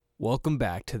Welcome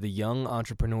back to the Young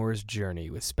Entrepreneur's Journey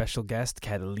with special guest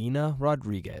Catalina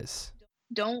Rodriguez.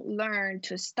 Don't learn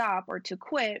to stop or to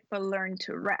quit, but learn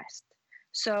to rest.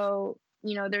 So,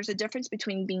 there's a difference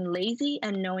between being lazy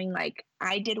and knowing like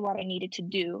I did what I needed to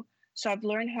do. So I've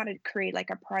learned how to create like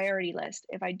a priority list.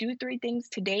 If I do 3 things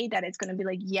today that it's going to be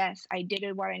like, yes, I did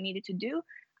it what I needed to do,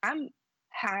 I'm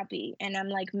happy and I'm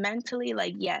like mentally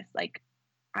like, yes, like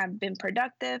I've been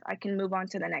productive. I can move on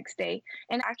to the next day.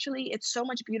 And actually, it's so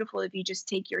much beautiful if you just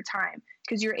take your time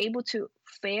because you're able to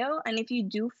fail. And if you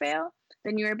do fail,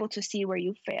 then you're able to see where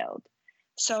you failed.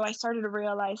 So I started to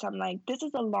realize I'm like, this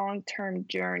is a long-term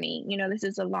journey. This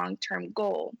is a long-term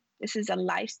goal. This is a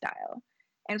lifestyle.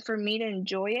 And for me to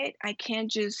enjoy it, I can't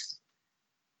just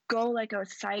go like a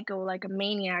psycho, like a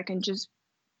maniac and just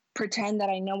pretend that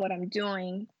I know what I'm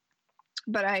doing.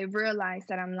 But I realized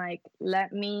that I'm like,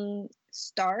 let me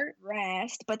start,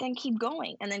 rest, but then keep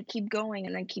going and then keep going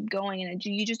and then keep going. And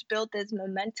you just build this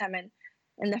momentum.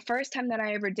 And the first time that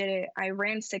I ever did it, I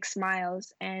ran 6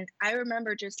 miles. And I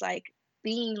remember just like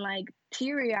being like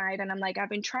teary eyed. And I'm like, I've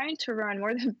been trying to run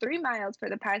more than 3 miles for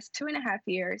the past 2.5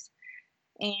 years.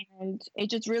 And it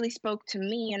just really spoke to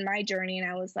me and my journey. And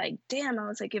I was like, damn,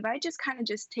 if I just kind of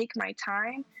just take my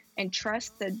time and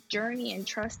trust the journey and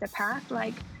trust the path,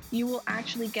 like you will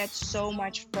actually get so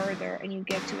much further and you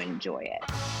get to enjoy it.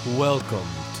 Welcome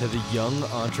to the Young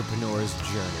Entrepreneur's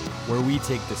Journey, where we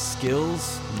take the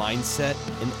skills, mindset,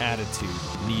 and attitude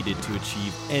needed to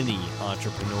achieve any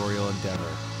entrepreneurial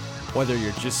endeavor, whether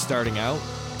you're just starting out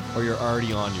or you're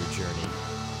already on your journey.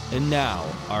 And now,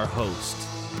 our host,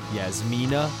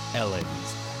 Yasmina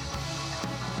Ellens.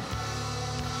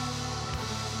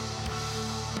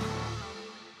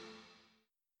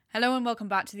 Hello and welcome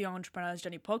back to the Entrepreneur's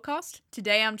Journey podcast.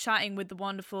 Today I'm chatting with the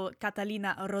wonderful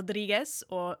Catalina Rodriguez,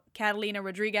 or Catalina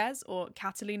Rodriguez, or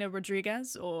Catalina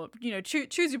Rodriguez, or,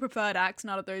 choose your preferred accent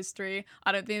out of those 3.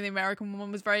 I don't think the American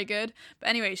one was very good. But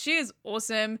anyway, she is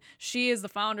awesome. She is the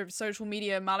founder of social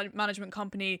media management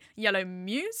company Yellow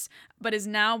Muse, but is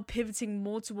now pivoting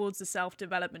more towards the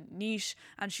self-development niche.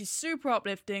 And she's super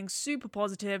uplifting, super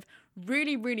positive,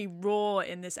 really, really raw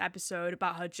in this episode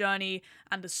about her journey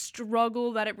and the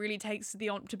struggle that it really takes to be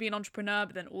an entrepreneur,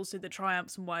 but then also the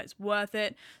triumphs and why it's worth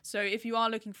it. So if you are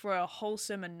looking for a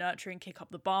wholesome and nurturing kick up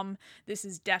the bum, this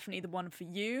is definitely the one for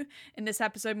you. In this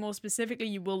episode, more specifically,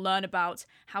 you will learn about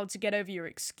how to get over your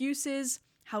excuses,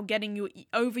 how getting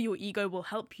over your ego will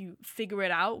help you figure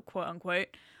it out, quote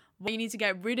unquote, why you need to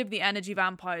get rid of the energy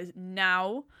vampires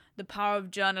now, the power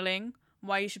of journaling,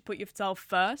 why you should put yourself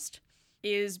first.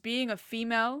 Is being a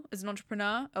female as an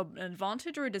entrepreneur an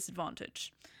advantage or a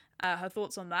disadvantage? Her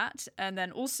thoughts on that. And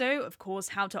then also, of course,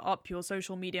 how to up your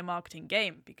social media marketing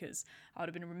game, because I would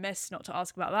have been remiss not to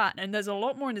ask about that. And there's a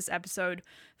lot more in this episode,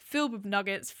 filled with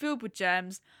nuggets, filled with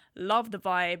gems. Love the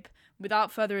vibe.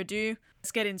 Without further ado,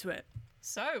 let's get into it.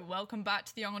 So, welcome back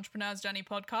to the Young Entrepreneur's Journey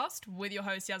podcast with your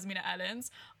host, Yasmina Ellens.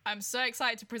 I'm so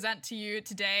excited to present to you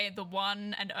today the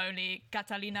one and only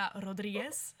Catalina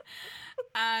Rodriguez.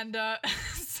 And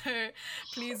so,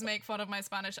 please make fun of my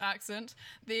Spanish accent.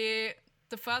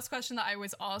 The first question that I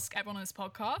always ask everyone on this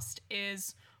podcast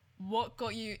is, what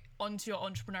got you onto your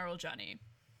entrepreneurial journey?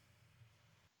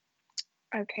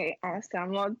 Okay,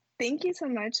 awesome. Well, thank you so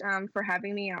much for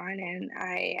having me on, and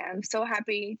I am so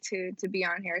happy to be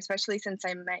on here, especially since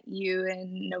I met you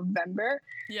in November.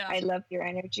 Yeah. I love your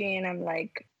energy, and I'm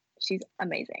like, she's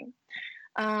amazing.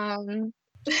 Pleasure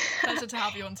to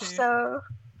have you on too. So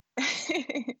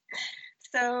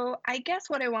I guess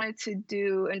what I wanted to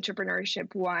do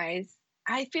entrepreneurship-wise,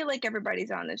 I feel like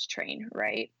everybody's on this train,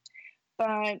 right?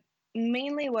 But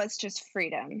mainly was just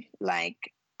freedom, like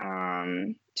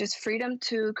just freedom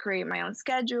to create my own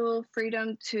schedule,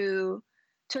 freedom to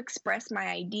express my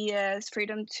ideas,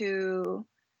 freedom to,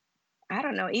 I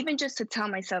don't know, even just to tell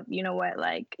myself, you know what,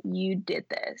 like you did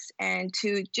this, and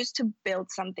to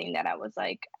build something that I was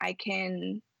like, I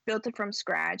can build it from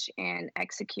scratch and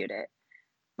execute it.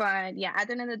 But yeah, at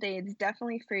the end of the day, it's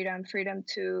definitely freedom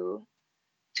to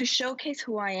showcase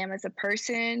who I am as a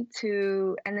person,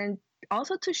 and then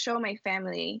also to show my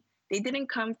family. They didn't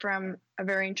come from a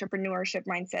very entrepreneurship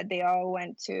mindset. They all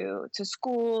went to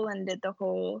school and did the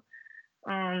whole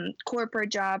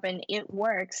corporate job, and it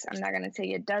works. I'm not going to say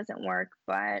it doesn't work,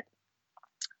 but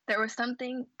there was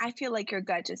something, I feel like your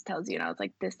gut just tells you, and I was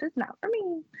like, this is not for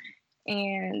me.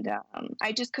 And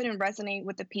I just couldn't resonate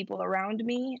with the people around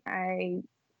me.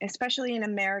 Especially in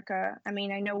America. I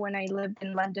mean, I know when I lived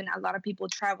in London, a lot of people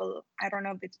travel. I don't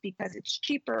know if it's because it's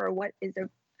cheaper or what is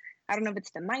it. I don't know if it's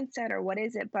the mindset or what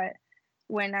is it, but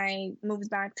when I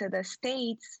moved back to the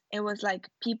States, it was like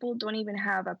people don't even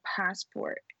have a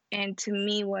passport and to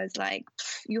me was like,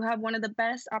 you have one of the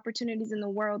best opportunities in the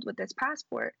world with this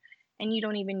passport and you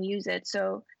don't even use it.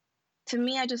 So to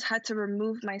me, I just had to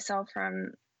remove myself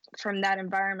from that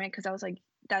environment, because I was like,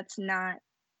 that's not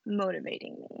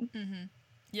motivating me. Mm-hmm.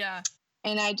 Yeah.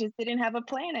 And I just didn't have a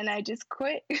plan, and I just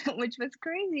quit, which was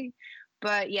crazy.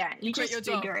 But yeah, you quit just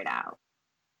your job? figure it out.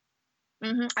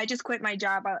 I just quit my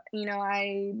job. I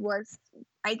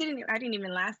didn't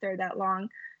even last there that long.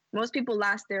 Most people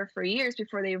last there for years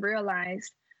before they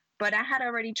realized. But I had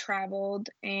already traveled,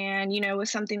 and it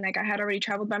was something like I had already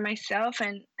traveled by myself,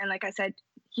 and like I said,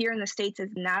 here in the States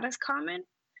is not as common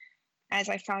as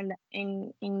I found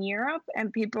in Europe,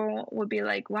 and people would be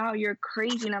like, "Wow, you're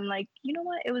crazy," and I'm like, you know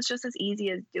what? It was just as easy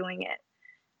as doing it.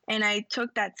 And I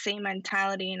took that same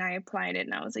mentality and I applied it,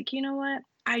 and I was like, you know what?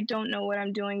 I don't know what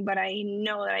I'm doing, but I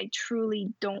know that I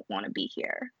truly don't want to be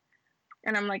here.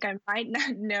 And I'm like, I might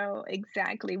not know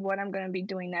exactly what I'm going to be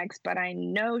doing next, but I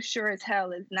know sure as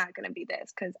hell is not going to be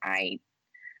this, because I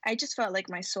just felt like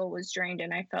my soul was drained,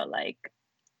 and I felt like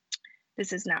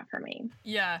this is not for me.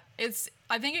 Yeah,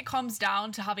 I think it comes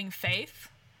down to having faith.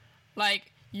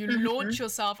 Like, you launch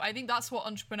yourself. I think that's what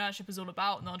entrepreneurship is all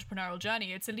about, in the entrepreneurial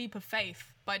journey. It's a leap of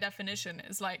faith by definition.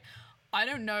 It's like, I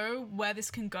don't know where this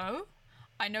can go.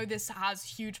 I know this has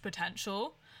huge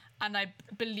potential, and I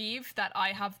believe that I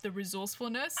have the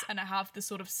resourcefulness and I have the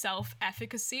sort of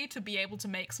self-efficacy to be able to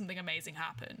make something amazing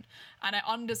happen. And I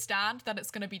understand that it's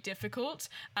going to be difficult,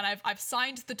 and I've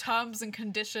signed the terms and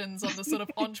conditions on the sort of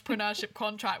entrepreneurship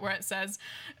contract where it says,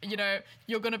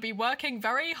 you're going to be working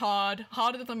very hard,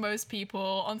 harder than most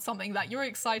people, on something that you're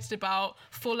excited about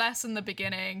for less in the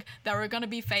beginning. There are going to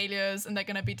be failures and they're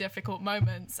going to be difficult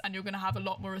moments, and you're going to have a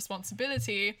lot more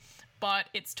responsibility, but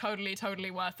it's totally, totally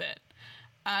worth it.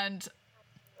 And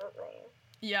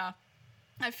yeah,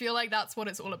 I feel like that's what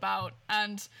it's all about.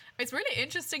 And it's really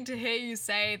interesting to hear you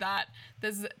say that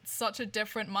there's such a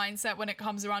different mindset when it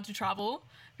comes around to travel,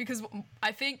 because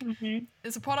I think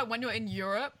it's a product when you're in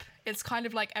Europe, it's kind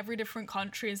of like every different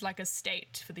country is like a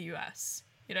state for the US,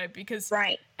 because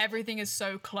everything is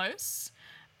so close.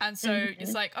 And so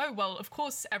it's like, oh, well, of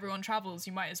course everyone travels,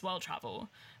 you might as well travel.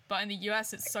 But in the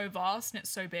US, it's so vast and it's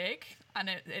so big, and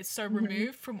it's so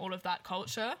removed from all of that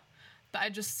culture that it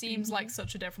just seems like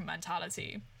such a different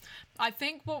mentality. I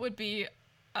think what would be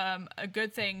a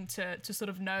good thing to sort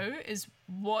of know is,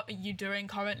 what are you doing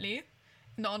currently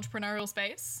in the entrepreneurial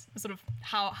space? Sort of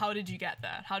how did you get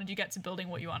there? How did you get to building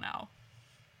what you are now?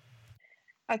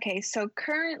 Okay, so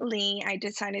currently I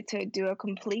decided to do a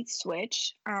complete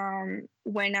switch.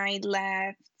 When I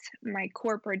left my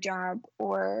corporate job,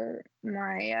 or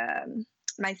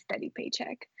my steady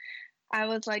paycheck, I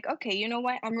was like, okay, you know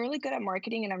what? I'm really good at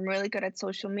marketing and I'm really good at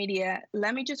social media.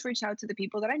 Let me just reach out to the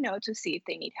people that I know to see if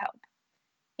they need help.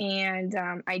 And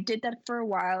I did that for a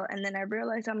while, and then I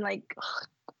realized, I'm like,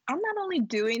 I'm not only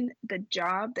doing the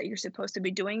job that you're supposed to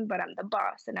be doing, but I'm the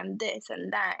boss, and I'm this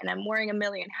and that, and I'm wearing a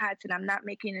million hats, and I'm not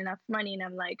making enough money. And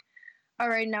I'm like, all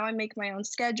right, now I make my own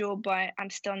schedule, but I'm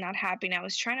still not happy. And I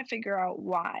was trying to figure out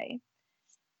why.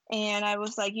 And I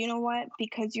was like, you know what?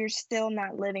 Because you're still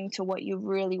not living to what you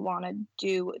really want to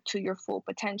do, to your full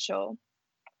potential.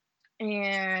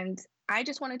 And I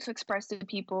just wanted to express to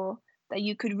people that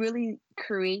you could really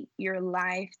create your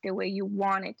life the way you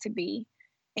want it to be.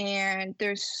 And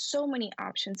there's so many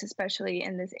options, especially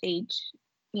in this age,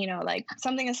 like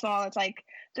something as small as like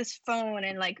this phone,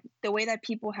 and like the way that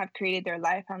people have created their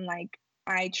life. I'm like,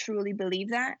 I truly believe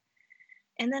that.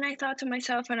 And then I thought to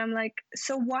myself, and I'm like,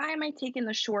 so why am I taking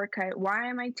the shortcut? Why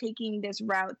am I taking this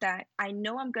route that I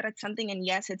know I'm good at something? And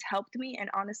yes, it's helped me. And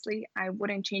honestly, I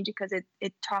wouldn't change it, because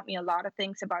it taught me a lot of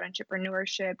things about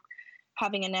entrepreneurship,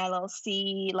 having an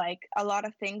LLC, like a lot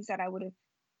of things that I would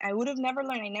have never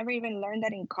learned. I never even learned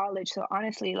that in college. So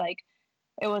honestly, like,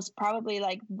 it was probably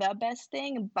like the best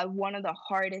thing, but one of the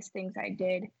hardest things I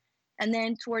did. And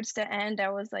then towards the end, I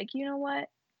was like, you know what?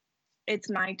 It's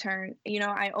my turn.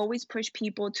 I always push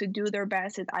people to do their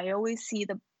best. I always see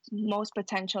the most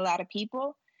potential out of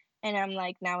people. And I'm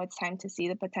like, now it's time to see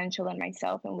the potential in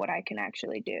myself and what I can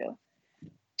actually do.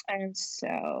 And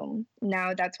so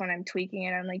now that's when I'm tweaking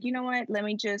it. I'm like, you know what? Let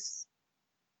me just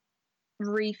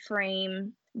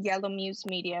reframe Yellow Muse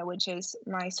Media, which is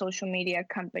my social media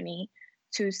company,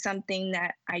 to something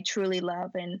that I truly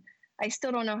love. And I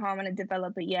still don't know how I'm going to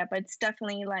develop it yet, but it's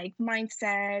definitely like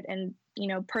mindset and,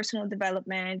 personal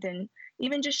development, and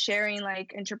even just sharing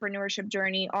like entrepreneurship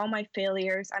journey, all my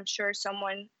failures. I'm sure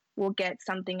someone will get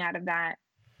something out of that.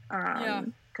 Yeah.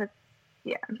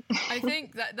 Yeah. I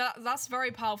think that's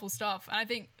very powerful stuff. And I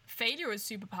think failure is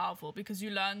super powerful, because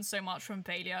you learn so much from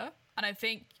failure. And I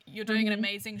think you're doing an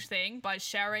amazing thing by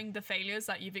sharing the failures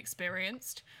that you've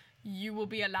experienced. You will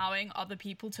be allowing other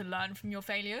people to learn from your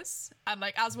failures. And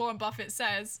like, as Warren Buffett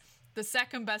says, the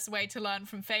second best way to learn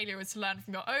from failure is to learn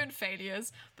from your own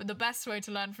failures, but the best way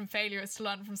to learn from failure is to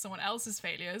learn from someone else's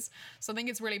failures. So I think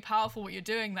it's really powerful what you're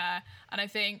doing there. And I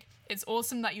think it's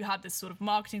awesome that you had this sort of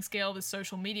marketing skill, this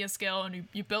social media skill, and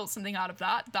you built something out of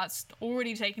that. That's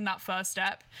already taking that first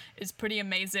step is pretty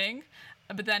amazing.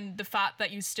 But then the fact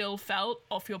that you still felt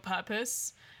off your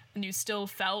purpose and you still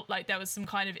felt like there was some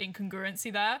kind of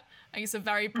incongruency there, I think it's a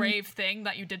very brave thing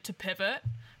that you did to pivot.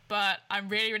 But I'm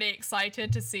really, really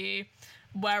excited to see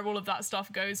where all of that stuff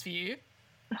goes for you.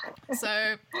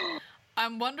 So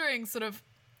I'm wondering sort of,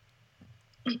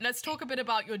 let's talk a bit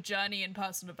about your journey in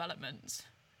personal development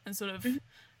and sort of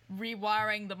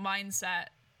rewiring the mindset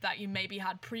that you maybe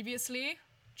had previously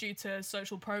due to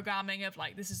social programming of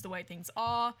like, this is the way things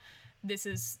are. This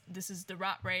is the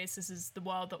rat race. This is the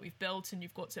world that we've built and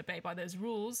you've got to obey by those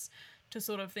rules, to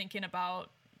sort of thinking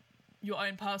about your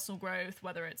own personal growth,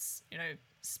 whether it's, you know,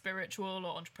 spiritual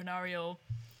or entrepreneurial.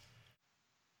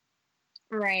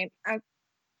 Right.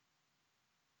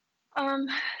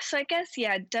 So I guess,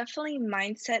 yeah, definitely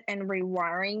mindset and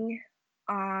rewiring.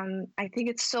 I think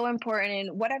it's so important in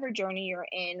whatever journey you're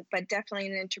in, but definitely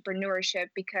in entrepreneurship,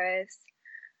 because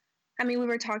I mean, we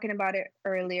were talking about it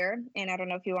earlier, and I don't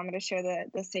know if you want me to share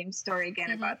the same story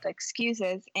again about the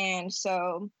excuses. And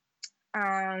so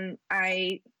I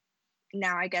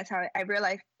guess I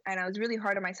realized, and I was really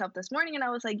hard on myself this morning, and I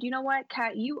was like, you know what,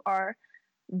 Kat, you are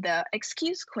the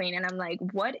excuse queen. And I'm like,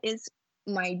 what is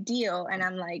my deal? And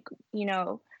I'm like, you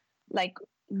know, like,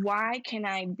 why can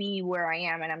I be where I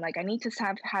am? And I'm like, I need to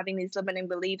stop having these limiting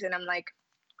beliefs. And I'm like,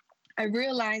 I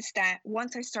realized that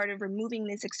once I started removing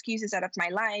these excuses out of my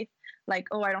life, like,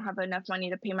 oh, I don't have enough money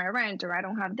to pay my rent, or I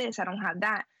don't have this, I don't have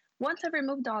that. Once I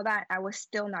removed all that, I was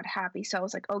still not happy. So I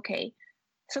was like, okay,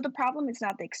 so the problem is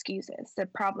not the excuses. The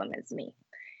problem is me.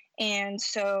 And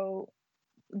so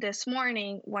this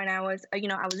morning when I was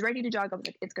ready to jog, I was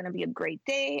like, it's going to be a great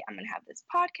day. I'm going to have this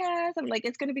podcast. I'm like,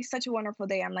 it's going to be such a wonderful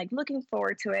day. I'm like looking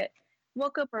forward to it.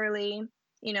 Woke up early,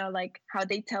 you know, like how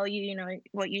they tell you, you know,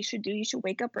 what you should do. You should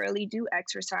wake up early, do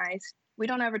exercise. We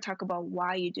don't ever talk about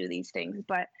why you do these things,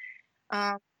 but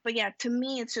yeah, to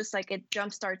me, it's just like it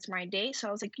jumpstarts my day. So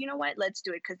I was like, you know what, let's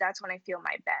do it, because that's when I feel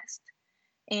my best.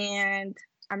 And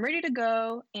I'm ready to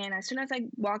go. And as soon as I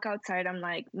walk outside, I'm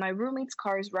like, my roommate's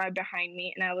car is right behind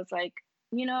me. And I was like,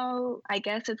 you know, I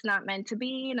guess it's not meant to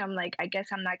be. And I'm like, I guess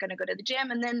I'm not going to go to the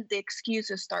gym. And then the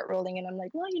excuses start rolling. And I'm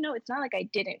like, well, you know, it's not like I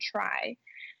didn't try.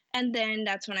 And then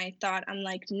that's when I thought, I'm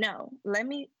like, no, let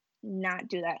me not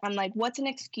do that. I'm like, what's an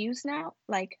excuse now?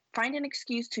 Like, find an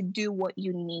excuse to do what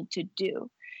you need to do.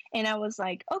 And I was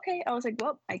like, okay. I was like,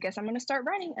 well, I guess I'm going to start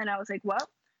running. And I was like, well,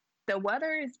 the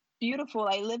weather is beautiful.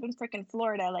 I live in freaking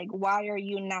Florida. Like, why are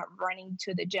you not running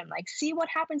to the gym? Like, see what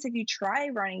happens if you try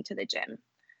running to the gym.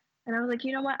 And I was like,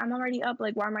 you know what? I'm already up.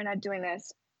 Like, why am I not doing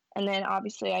this? And then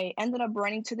obviously I ended up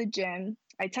running to the gym.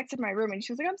 I texted my room and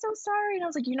she was like, I'm so sorry. And I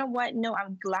was like, you know what? No,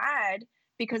 I'm glad,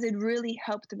 because it really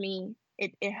helped me.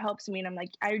 It helps me. And I'm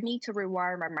like, I need to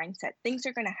rewire my mindset. Things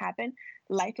are going to happen.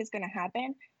 Life is going to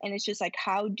happen. And it's just like,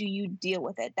 how do you deal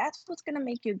with it? That's what's going to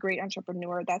make you a great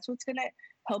entrepreneur. That's what's going to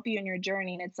help you in your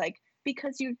journey. And it's like,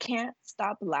 because you can't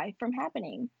stop life from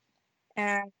happening.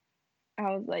 And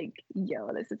I was like, yo,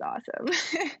 this is awesome.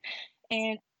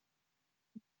 And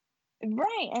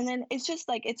right. And then it's just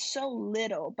like, it's so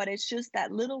little, but it's just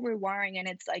that little rewiring. And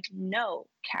it's like, no,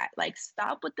 Kat, like,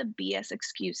 stop with the BS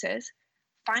excuses.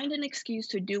 Find an excuse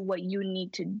to do what you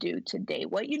need to do today,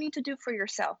 what you need to do for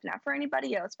yourself, not for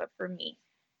anybody else, but for me.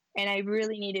 And I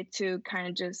really needed to kind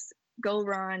of just go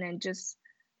run and just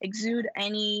exude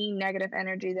any negative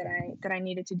energy that I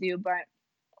needed to do.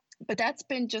 But that's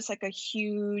been just like a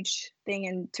huge thing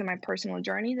into my personal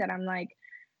journey, that I'm like,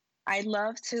 I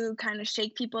love to kind of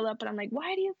shake people up, but I'm like,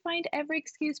 why do you find every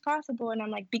excuse possible? And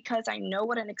I'm like, because I know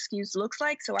what an excuse looks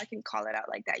like, so I can call it out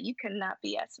like that. You cannot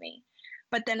BS me.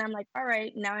 But then I'm like, all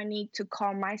right, now I need to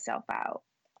call myself out.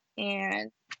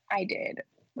 And I did,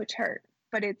 which hurt,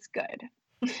 but it's good.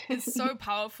 It's so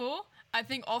powerful. I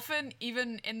think often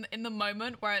even in the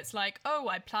moment where it's like, oh,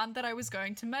 I planned that I was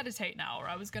going to meditate now, or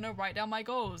I was going to write down my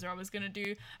goals, or I was going to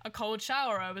do a cold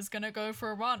shower, or I was going to go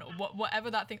for a run, or whatever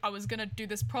that thing, I was going to do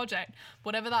this project,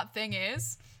 whatever that thing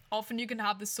is, often you can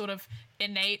have this sort of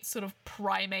innate sort of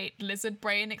primate lizard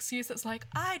brain excuse that's like,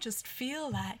 I just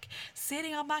feel like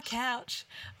sitting on my couch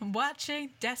and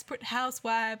watching Desperate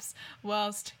Housewives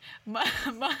whilst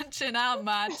munching out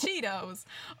my Cheetos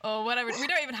or whatever. We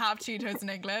don't even have Cheetos in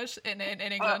English in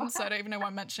England, so I don't even know why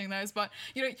I'm mentioning those. But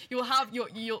you know,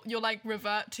 you'll like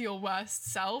revert to your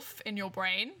worst self in your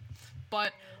brain.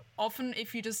 But often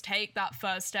if you just take that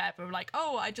first step of like,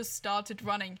 oh, I just started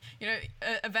running, you know,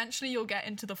 eventually you'll get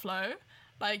into the flow.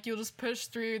 Like you'll just push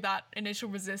through that initial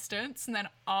resistance, and then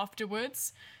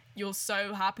afterwards you're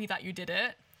so happy that you did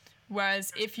it.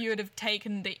 Whereas if you would have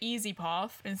taken the easy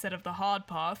path instead of the hard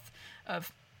path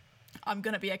of, I'm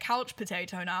going to be a couch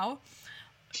potato now,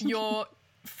 you're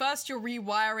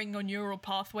rewiring your neural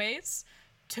pathways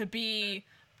to be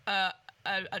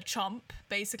a chump,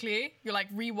 basically. You're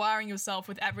like rewiring yourself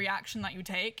with every action that you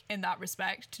take in that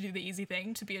respect to do the easy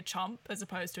thing, to be a chump as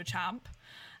opposed to a champ.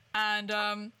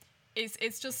 And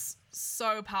it's just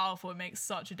so powerful. It makes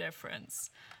such a difference.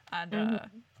 And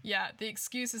yeah, the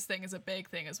excuses thing is a big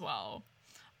thing as well.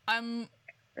 I'm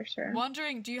for sure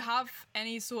wondering, do you have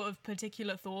any sort of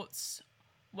particular thoughts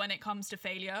when it comes to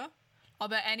failure? Are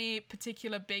there any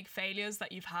particular big failures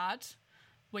that you've had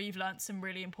where you've learned some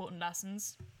really important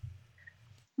lessons?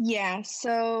 Yeah,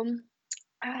 so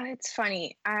it's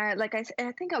funny. I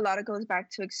think a lot of goes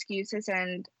back to excuses,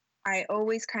 and I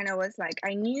always kind of was like,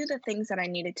 I knew the things that I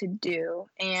needed to do,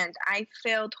 and I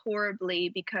failed horribly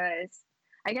because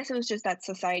I guess it was just that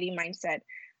society mindset.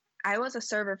 I was a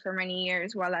server for many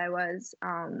years while I was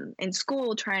in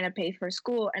school trying to pay for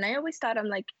school, and I always thought, I'm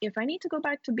like, if I need to go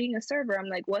back to being a server, I'm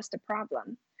like, what's the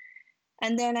problem?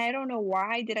 And then I don't know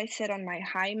why did I sit on my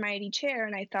high mighty chair,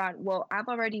 and I thought, well, I've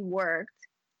already worked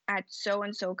at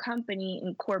so-and-so company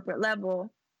in corporate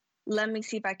level. Let me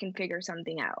see if I can figure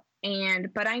something out.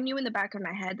 But I knew in the back of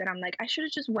my head that I'm like, I should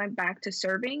have just went back to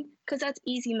serving because that's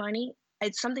easy money.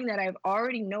 It's something that I've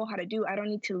already know how to do. I don't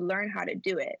need to learn how to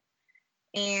do it.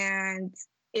 And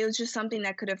it was just something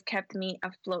that could have kept me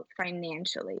afloat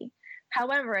financially.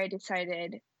 However, I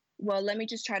decided, well, let me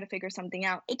just try to figure something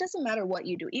out. It doesn't matter what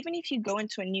you do. Even if you go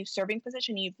into a new serving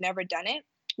position, you've never done it,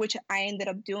 which I ended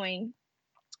up doing.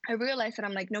 I realized that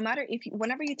I'm like, no matter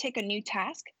whenever you take a new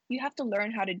task, you have to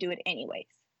learn how to do it anyways.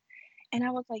 And I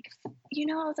was like,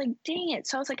 dang it.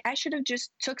 So I was like, I should have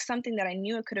just took something that I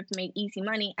knew I could have made easy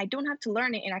money. I don't have to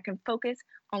learn it, and I can focus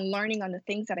on learning on the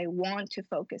things that I want to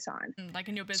focus on. Like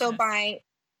in your business.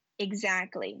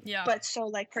 Exactly. Yeah. But so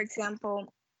like, for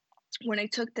example, when I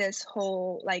took this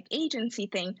whole like agency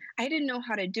thing, I didn't know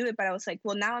how to do it, but I was like,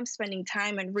 well, now I'm spending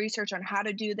time and research on how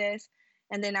to do this.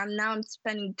 And then I'm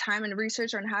spending time and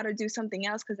research on how to do something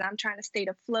else because I'm trying to stay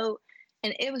afloat.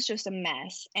 And it was just a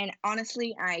mess. And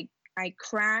honestly, I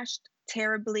crashed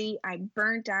terribly. I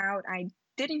burnt out. I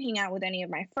didn't hang out with any of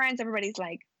my friends. Everybody's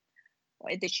like,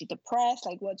 is she depressed?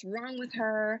 Like, what's wrong with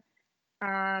her?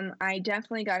 I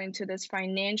definitely got into this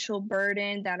financial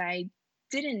burden that I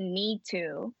didn't need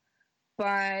to.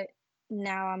 But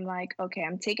now I'm like, okay,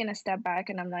 I'm taking a step back,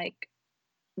 and I'm like,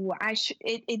 well,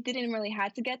 it didn't really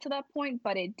have to get to that point,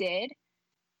 but it did.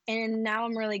 And now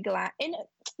I'm really glad. And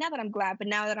not that I'm glad, but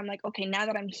now that I'm like, okay, now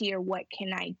that I'm here, what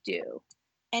can I do?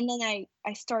 And then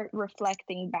I start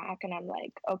reflecting back, and I'm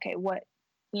like, okay, what,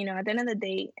 at the end of the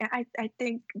day, I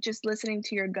think just listening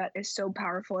to your gut is so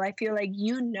powerful. I feel like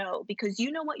because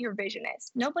you know what your vision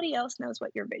is. Nobody else knows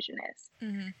what your vision is.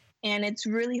 Mm-hmm. And it's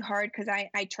really hard because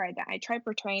I tried that. I tried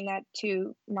portraying that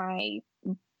to my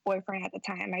boyfriend at the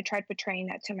time. I tried portraying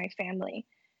that to my family,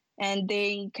 and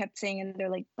they kept saying, and they're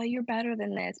like, but you're better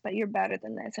than this, but you're better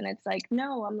than this. And it's like,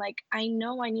 no, I'm like, I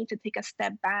know I need to take a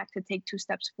step back to take 2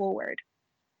 steps forward.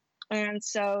 And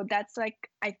so that's like,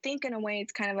 I think in a way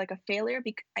it's kind of like a failure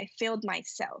because I failed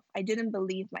myself. I didn't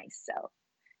believe myself.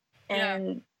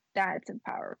 And that's a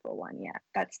powerful one. Yeah,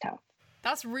 that's tough.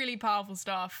 That's really powerful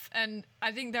stuff. And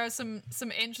I think there are some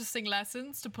interesting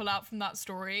lessons to pull out from that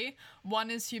story. One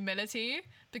is humility,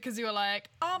 because you were like,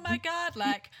 oh my God,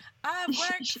 like I've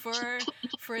worked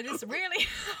for this really,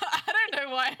 I don't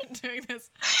know why I'm doing this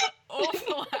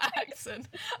awful accent.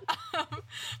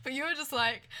 But you were just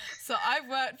like, so I've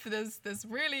worked for this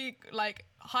really like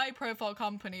high profile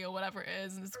company or whatever it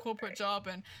is, and this corporate job,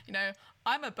 and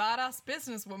I'm a badass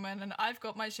businesswoman and I've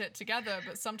got my shit together,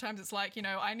 but sometimes it's like,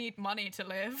 I need money to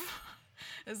live.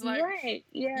 It's like, right,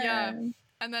 yeah.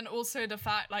 And then also the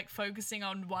fact, like, focusing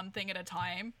on one thing at a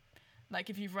time. Like,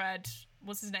 if you've read,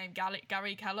 what's his name? Gary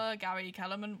Keller,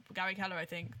 I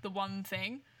think. The One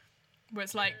Thing, where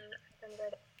it's like,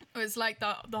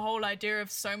 the whole idea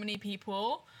of so many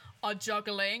people are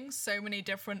juggling so many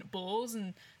different balls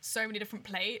and so many different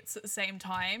plates at the same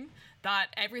time that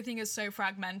everything is so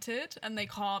fragmented and they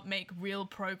can't make real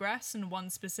progress in one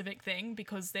specific thing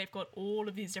because they've got all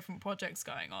of these different projects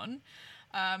going on.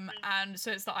 And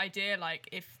so it's the idea, like,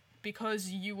 if because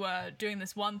you were doing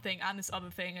this one thing and this other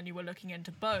thing and you were looking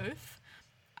into both,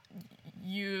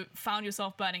 you found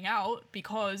yourself burning out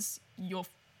because your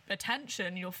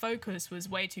attention, your focus was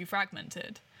way too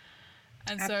fragmented.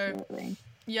 And Absolutely. so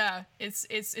yeah,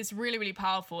 it's really, really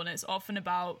powerful, and it's often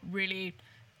about really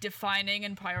defining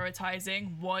and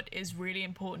prioritizing what is really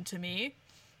important to me,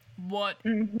 what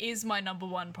is my number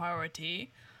one priority,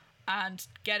 and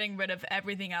getting rid of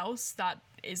everything else that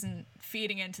isn't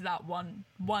feeding into that one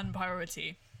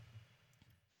priority.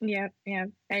 Yeah.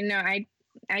 I know.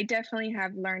 I definitely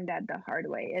have learned that the hard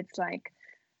way. It's like,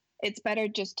 it's better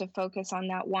just to focus on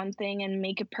that one thing and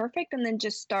make it perfect, and then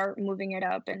just start moving it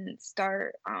up and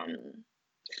start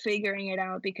figuring it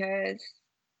out, because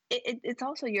it's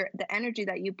also the energy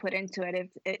that you put into it.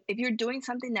 If you're doing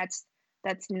something that's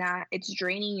not, it's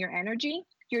draining your energy,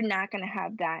 you're not going to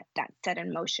have that set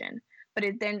in motion. But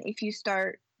then if you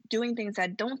start doing things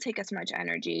that don't take as much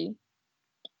energy,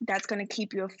 that's going to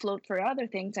keep you afloat for other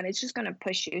things, and it's just going to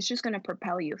push you. It's just going to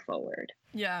propel you forward.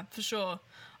 Yeah, for sure.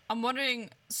 I'm wondering,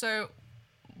 so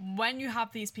when you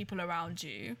have these people around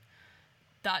you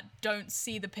that don't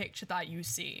see the picture that you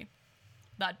see,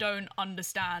 that don't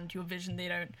understand your vision,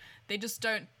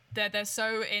 they're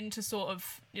so into sort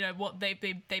of, you know, what they've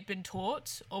been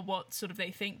taught or what sort of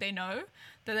they think they know,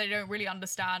 that they don't really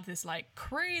understand this like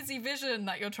crazy vision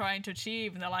that you're trying to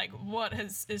achieve, and they're like, what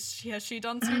has she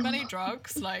done too many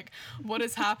drugs? Like, what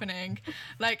is happening?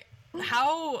 Like,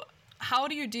 how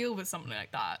do you deal with something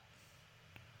like that?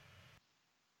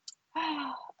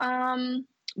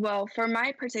 Well, for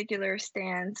my particular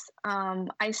stance,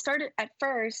 I started at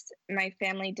first, my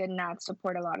family did not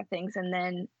support a lot of things. And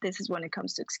then this is when it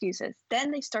comes to excuses.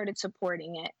 Then they started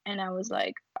supporting it. And I was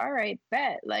like, all right,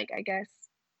 bet. Like, I guess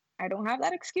I don't have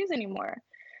that excuse anymore.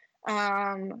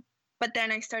 But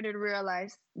then I started to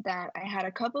realize that I had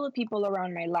a couple of people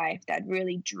around my life that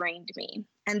really drained me.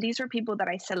 And these were people that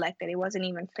I selected. It wasn't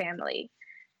even family.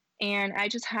 And I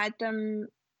just had them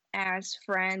as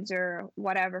friends or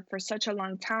whatever for such a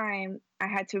long time. I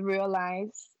had to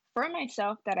realize for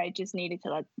myself that I just needed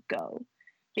to let go,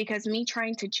 because me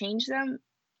trying to change them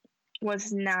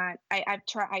was not, I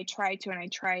tried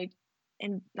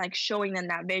and like showing them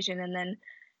that vision. And then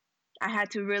I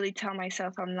had to really tell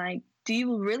myself, I'm like, do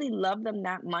you really love them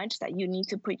that much that you need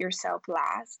to put yourself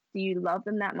last? Do you love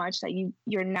them that much that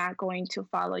you're not going to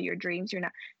follow your dreams? You're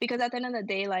not, because at the end of the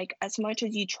day, like, as much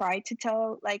as you try to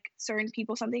tell like certain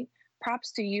people something,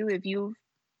 props to you if you've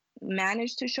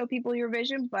managed to show people your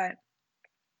vision. But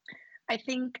I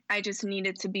think I just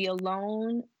needed to be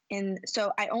alone. And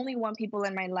so I only want people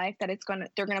in my life that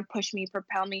they're gonna push me,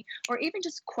 propel me, or even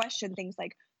just question things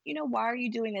like, you know, why are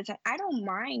you doing this? I don't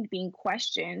mind being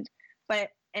questioned, but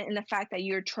and the fact that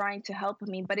you're trying to help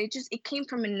me, but it came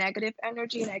from a negative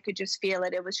energy, and I could just feel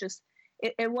it. It was just,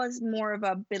 it was more of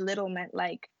a belittlement,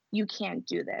 like, you can't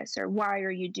do this, or why are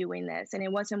you doing this? And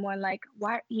it wasn't one like,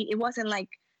 it wasn't like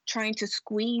trying to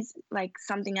squeeze like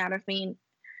something out of me.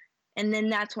 And then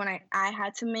that's when I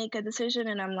had to make a decision,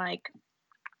 and I'm like,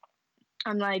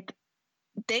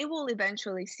 they will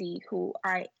eventually see who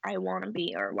I want to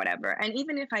be or whatever. And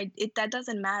even if that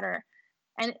doesn't matter.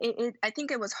 And I think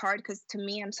it was hard because to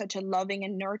me, I'm such a loving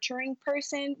and nurturing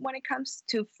person when it comes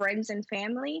to friends and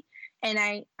family. And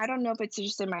I don't know if it's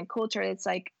just in my culture. It's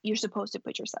like, you're supposed to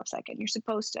put yourself second. You're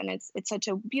supposed to. And it's such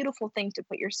a beautiful thing to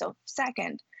put yourself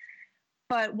second.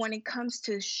 But when it comes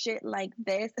to shit like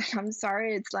this, I'm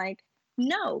sorry, it's like,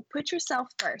 no, put yourself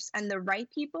first. And the right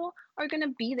people are going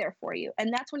to be there for you.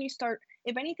 And that's when you start,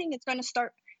 if anything, it's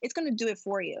going to do it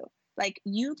for you. Like,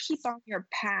 you keep on your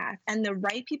path, and the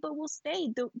right people will stay.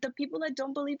 The people that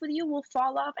don't believe with you will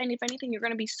fall off. And if anything, you're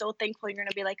going to be so thankful. You're going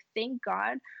to be like, thank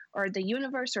God or the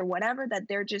universe or whatever, that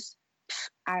they're just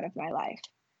out of my life.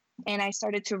 And I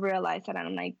started to realize that. And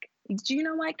I'm like, do you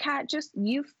know what, Kat? Just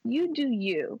you do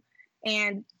you.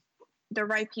 And the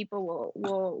right people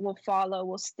will follow,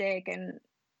 will stick.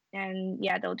 And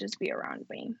yeah, they'll just be around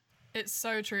me. It's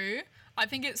so true. I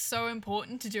think it's so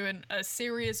important to do a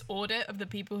serious audit of the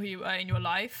people who are in your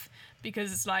life,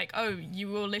 because it's like, oh, you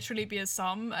will literally be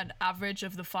an average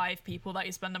of the 5 people that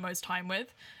you spend the most time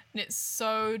with. And it's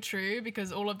so true,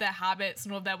 because all of their habits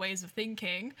and all of their ways of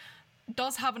thinking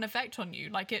does have an effect on you.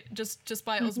 Like, it just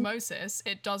by osmosis,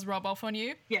 it does rub off on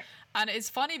you. Yeah. And it's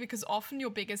funny because often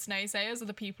your biggest naysayers are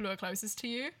the people who are closest to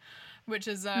you, which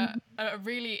is a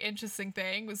really interesting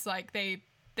thing. Was like they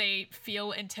they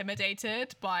feel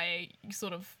intimidated by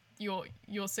sort of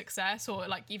your success, or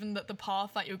like even the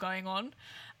path that you're going on,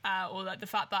 or like the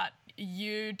fact that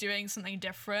you doing something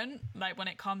different, like when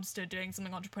it comes to doing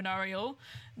something entrepreneurial,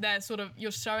 they're sort of,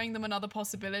 you're showing them another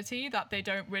possibility that they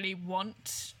don't really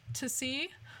want to see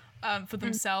for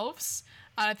themselves.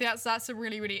 And I think that's a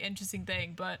really, really interesting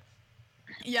thing. But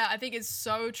yeah, I think it's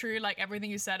so true, like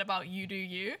everything you said about you do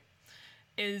you,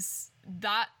 is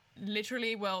that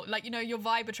literally will, like, you know, your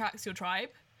vibe attracts your tribe.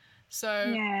 So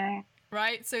Yeah.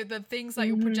 right, so the things that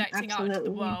you're projecting out into the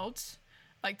Absolutely. world,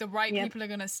 like the right Yep. people are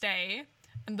going to stay,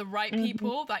 and the right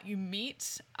people that you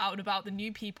meet out and about, the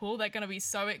new people, they're going to be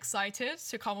so excited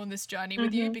to come on this journey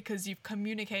with you because you've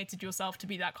communicated yourself to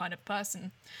be that kind of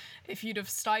person. If you'd have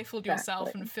stifled yourself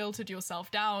Exactly. and filtered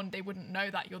yourself down, they wouldn't know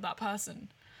that you're that person.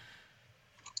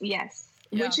 Yes.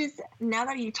 Yeah. Which is, now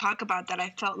that you talk about that,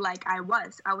 I felt like I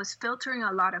was filtering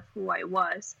a lot of who I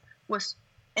was,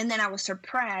 and then I was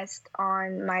suppressed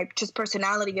on my just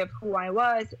personality of who I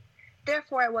was.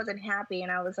 Therefore, I wasn't happy.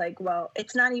 And I was like, well,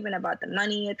 it's not even about the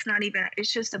money.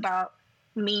 It's just about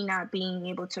me not being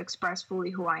able to express fully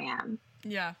who I am.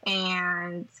 Yeah.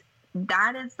 And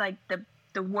that is like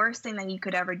the worst thing that you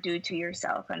could ever do to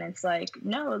yourself. And it's like,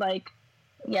 no, like,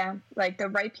 yeah, like the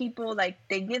right people, like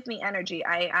they give me energy.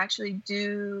 I actually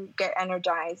do get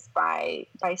energized by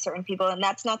certain people. And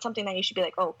that's not something that you should be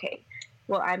like, oh, okay,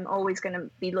 well, I'm always going to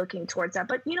be looking towards that.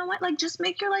 But you know what? Like, just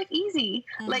make your life easy.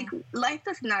 Like, life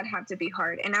does not have to be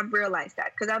hard. And I've realized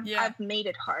that because I've made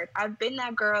it hard. I've been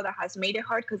that girl that has made it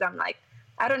hard because I'm like,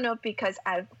 I don't know, because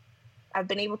I've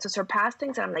been able to surpass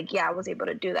things. And I'm like, yeah, I was able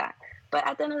to do that. But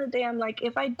at the end of the day, I'm like,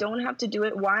 if I don't have to do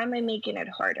it, why am I making it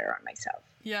harder on myself?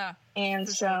 Yeah. And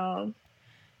so,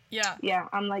 sure. Yeah,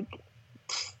 I'm like.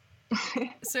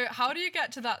 So how do you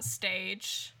get to that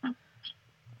stage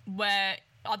where,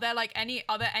 are there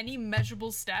any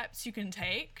measurable steps you can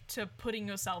take to putting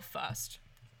yourself first?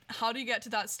 How do you get to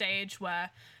that stage where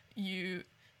you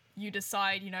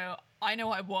decide, you know, I know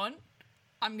what I want,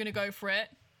 I'm going to go for it,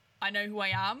 I know who I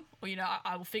am, or, you know,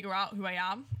 I will figure out who I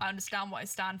am, I understand what I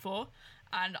stand for,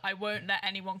 and I won't let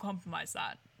anyone compromise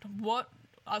that? What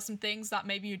are some things that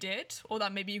maybe you did, or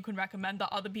that maybe you can recommend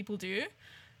that other people do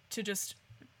to just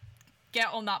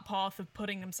get on that path of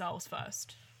putting themselves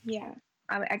first? Yeah.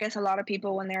 I guess a lot of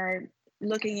people, when they're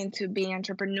looking into being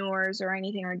entrepreneurs or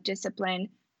anything, or discipline,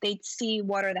 they'd see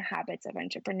what are the habits of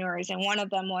entrepreneurs. And one of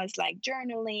them was like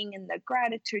journaling and the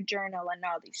gratitude journal and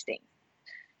all these things.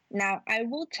 Now, I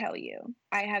will tell you,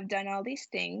 I have done all these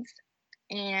things.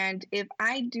 And if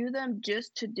I do them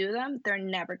just to do them, they're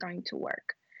never going to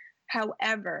work.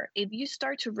 However, if you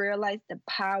start to realize the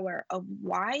power of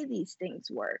why these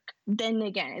things work, then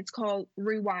again, it's called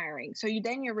rewiring. So you're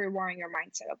rewiring your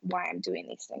mindset of why I'm doing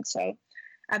these things. So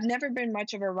I've never been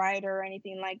much of a writer or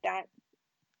anything like that.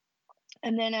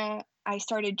 And then I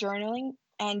started journaling,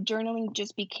 and journaling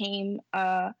just became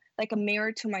like a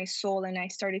mirror to my soul. And I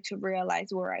started to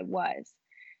realize where I was.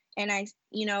 And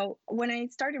when I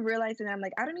started realizing that, I'm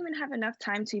like, I don't even have enough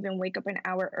time to even wake up an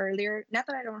hour earlier. Not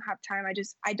that I don't have time.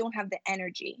 I don't have the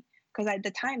energy, because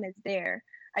the time is there.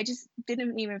 I just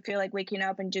didn't even feel like waking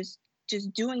up and just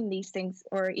doing these things,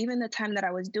 or even the time that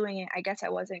I was doing it, I guess I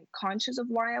wasn't conscious of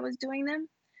why I was doing them,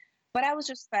 but I was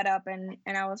just fed up. And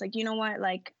I was like, you know what,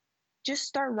 like, just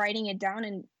start writing it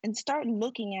down and start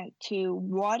looking at to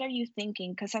what are you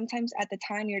thinking? Because sometimes at the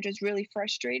time you're just really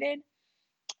frustrated.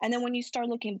 And then when you start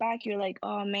looking back, you're like,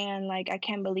 oh man, like, I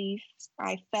can't believe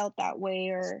I felt that way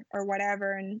or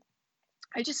whatever. And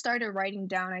I just started writing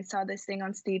down. I saw this thing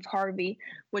on Steve Harvey,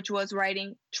 which was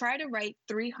try to write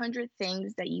 300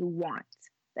 things that you want,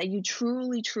 that you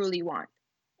truly, truly want.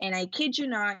 And I kid you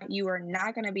not, you are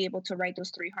not going to be able to write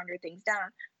those 300 things down,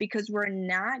 because we're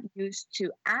not used to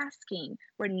asking.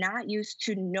 We're not used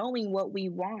to knowing what we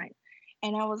want.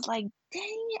 And I was like,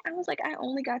 dang it. I was like, I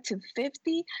only got to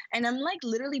 50. And I'm like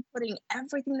literally putting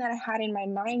everything that I had in my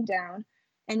mind down.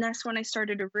 And that's when I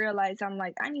started to realize, I'm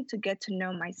like, I need to get to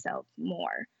know myself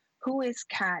more. Who is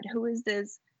Kat? Who is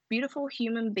this beautiful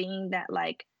human being that,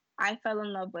 like, I fell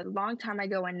in love with a long time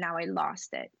ago, and now I lost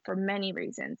it for many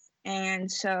reasons.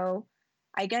 And so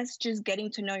I guess just getting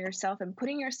to know yourself and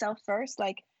putting yourself first,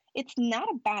 like, it's not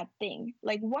a bad thing.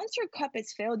 Like, once your cup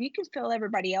is filled, you can fill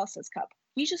everybody else's cup.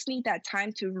 You just need that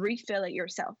time to refill it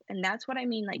yourself. And that's what I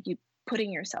mean, like, you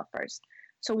putting yourself first.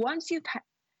 So once you've,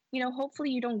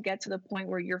 hopefully you don't get to the point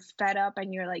where you're fed up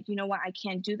and you're like, you know what, I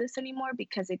can't do this anymore,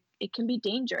 because it can be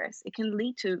dangerous. It can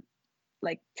lead to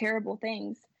like terrible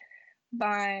things.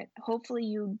 But hopefully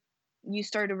you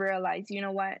start to realize, you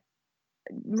know what,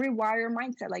 rewire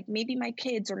mindset. Like maybe my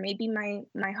kids, or maybe my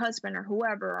husband, or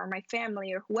whoever, or my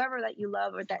family, or whoever that you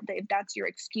love, or that if that's your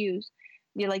excuse,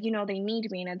 you're like, they need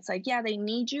me. And it's like, yeah, they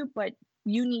need you, but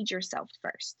you need yourself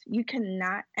first. You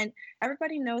cannot, and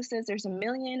everybody knows this. There's a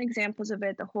million examples of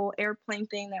it. The whole airplane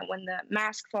thing, that when the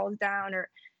mask falls down or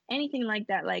anything like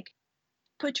that, like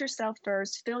put yourself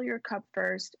first, fill your cup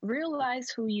first, realize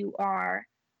who you are,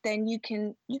 then you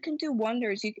can do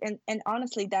wonders. And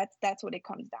honestly, that's what it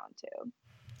comes down to.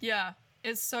 Yeah,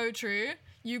 it's so true.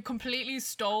 You completely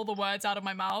stole the words out of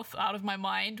my mouth, out of my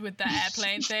mind with the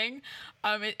airplane thing.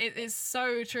 It is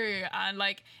so true. And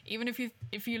like, even if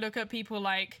you look at people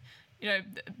like,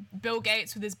 Bill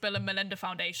Gates with his Bill and Melinda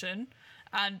Foundation,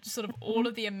 and sort of all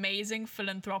of the amazing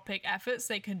philanthropic efforts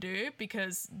they can do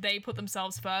because they put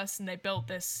themselves first and they built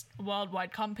this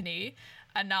worldwide company,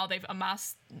 and now they've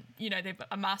amassed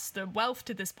the wealth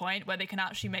to this point where they can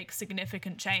actually make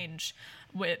significant change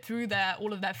through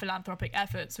all of their philanthropic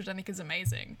efforts, which I think is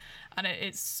amazing. And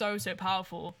it's so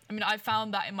powerful. I mean, I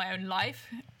found that in my own life,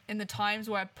 in the times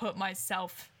where I put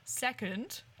myself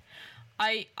second,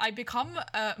 I become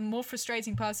a more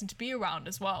frustrating person to be around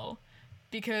as well.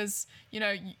 Because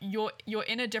you're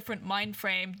in a different mind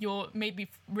frame. You're maybe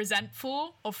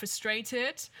resentful or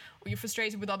frustrated, or you're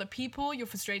frustrated with other people. You're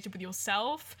frustrated with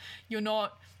yourself. You're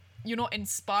not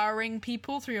inspiring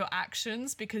people through your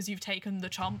actions because you've taken the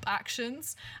chump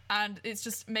actions, and it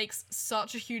just makes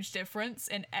such a huge difference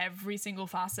in every single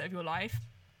facet of your life.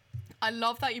 I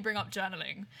love that you bring up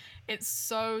journaling. It's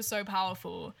so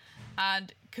powerful,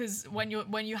 and because when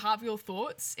you have your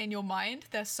thoughts in your mind,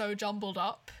 they're so jumbled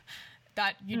up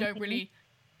that you can't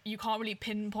really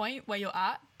pinpoint where you're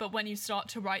at. But when you start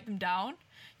to write them down,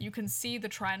 you can see the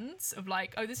trends of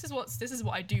like, oh, this is what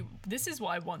I do, this is what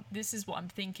I want, this is what I'm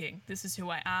thinking, this is who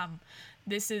I am,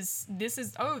 this is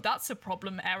oh, that's a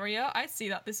problem area, I see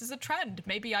that this is a trend,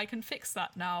 maybe I can fix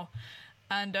that now.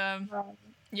 And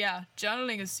yeah,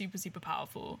 journaling is super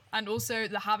powerful. And also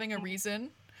the having a reason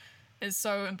is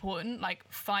so important, like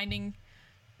finding,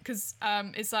 because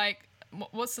it's like,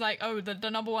 what's like, oh, the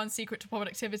number one secret to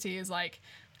productivity is like,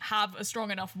 have a strong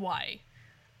enough why.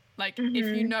 Like,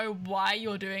 if you know why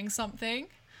you're doing something,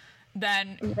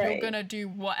 then you're gonna do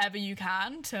whatever you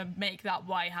can to make that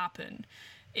why happen.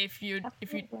 If you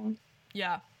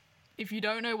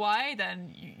don't know why,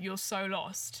 then you're so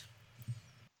lost.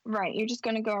 Right, you're just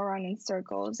gonna go around in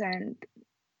circles. And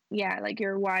yeah, like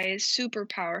your why is super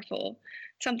powerful.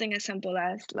 Something as simple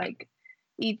as like,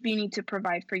 if you need to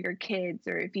provide for your kids,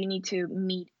 or if you need to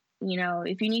meet,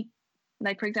 if you need,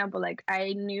 like, for example, like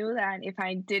I knew that if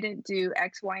I didn't do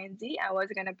X, Y, and Z, I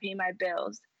wasn't going to pay my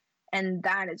bills. And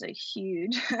that is a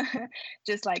huge,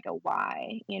 just like a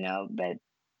why, but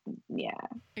yeah.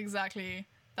 Exactly.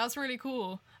 That's really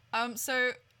cool.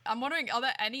 So I'm wondering, are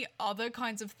there any other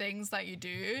kinds of things that you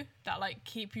do that like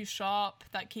keep you sharp,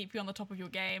 that keep you on the top of your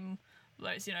game?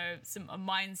 Like, some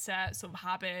mindset, some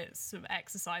habits, some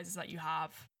exercises that you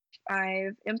have?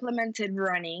 I've implemented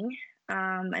running,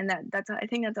 and I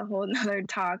think that's a whole nother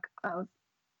talk of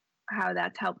how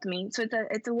that's helped me. So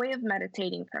it's a way of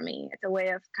meditating for me. It's a way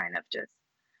of kind of just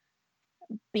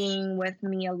being with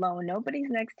me alone. Nobody's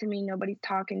next to me. Nobody's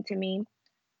talking to me.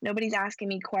 Nobody's asking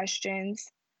me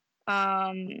questions. But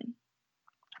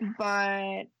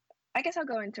I guess I'll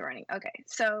go into running. Okay,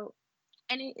 so.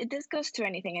 And this goes to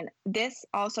anything. And this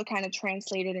also kind of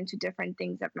translated into different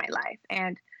things of my life.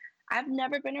 And I've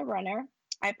never been a runner.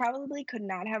 I probably could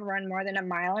not have run more than 1.5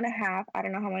 miles. I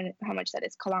don't know how much that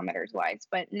is kilometers wise,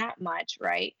 but not much,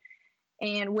 right?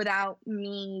 And without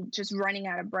me just running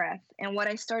out of breath. And what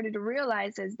I started to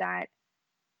realize is that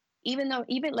even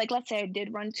like, let's say I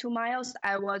did run 2 miles,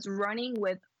 I was running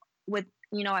with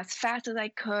as fast as I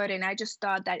could. And I just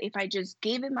thought that if I just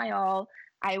gave it my all,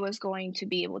 I was going to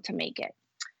be able to make it.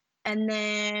 And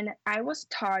then I was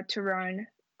taught to run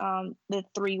the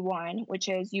 3-1, which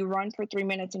is you run for 3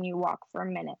 minutes and you walk for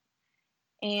a minute.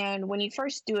 And when you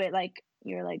first do it, like,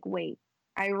 you're like, wait,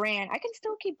 I can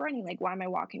still keep running. Like, why am I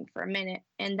walking for a minute?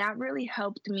 And that really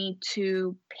helped me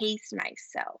to pace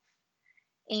myself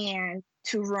and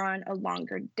to run a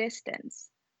longer distance,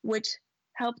 which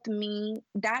helped me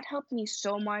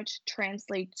so much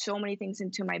translate so many things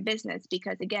into my business.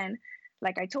 Because again,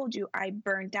 like I told you, I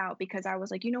burnt out because I was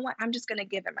like, you know what? I'm just going to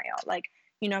give it my all. Like,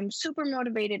 I'm super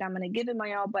motivated. I'm going to give it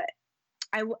my all, but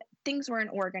things weren't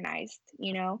organized,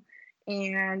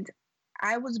 and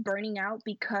I was burning out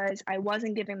because I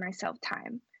wasn't giving myself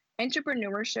time.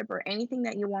 Entrepreneurship or anything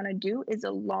that you want to do is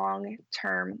a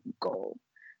long-term goal.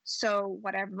 So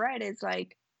what I've read is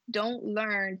like, don't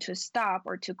learn to stop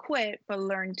or to quit, but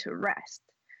learn to rest.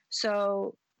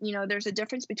 So there's a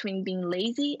difference between being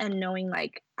lazy and knowing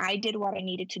like I did what I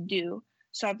needed to do.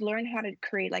 So I've learned how to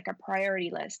create like a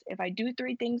priority list. If I do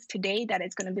 3 things today, that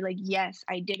it's going to be like, yes,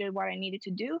 I did it what I needed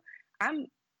to do. I'm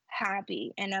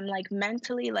happy and I'm like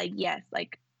mentally like, yes,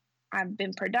 like I've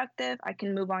been productive. I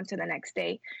can move on to the next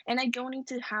day. And I don't need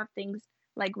to have things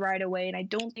like right away. And I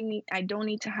don't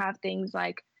need to have things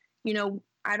like,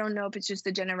 I don't know if it's just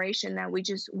the generation that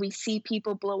we see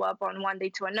people blow up on one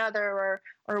day to another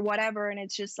or whatever. And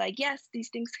it's just like, yes, these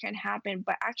things can happen,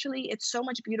 but actually it's so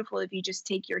much beautiful if you just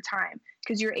take your time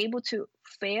because you're able to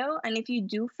fail. And if you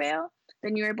do fail,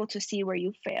 then you're able to see where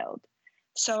you failed.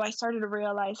 So I started to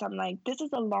realize I'm like, this is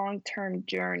a long-term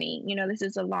journey. This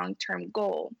is a long-term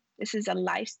goal. This is a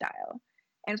lifestyle.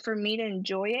 And for me to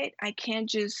enjoy it, I can't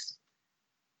just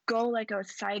go like a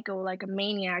psycho, like a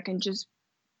maniac and just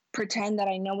pretend that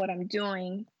I know what I'm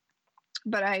doing.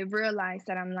 But I realized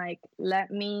that I'm like, let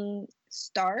me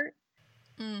start,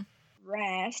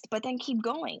 rest, but then keep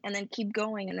going and then keep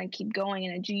going and then keep going.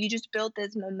 And you just build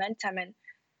this momentum.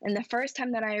 And the first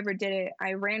time that I ever did it,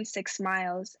 I ran 6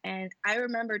 miles. And I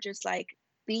remember just like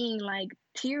being like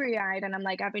teary-eyed. And I'm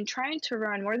like, I've been trying to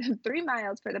run more than 3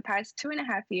 miles for the past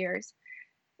 2.5 years.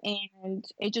 And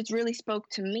it just really spoke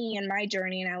to me and my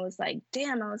journey. And I was like,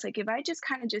 damn, I was like, if I just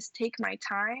kind of just take my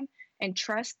time and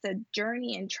trust the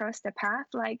journey and trust the path,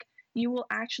 like you will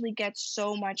actually get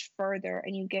so much further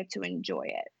and you get to enjoy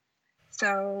it.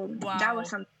 So That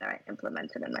was something that I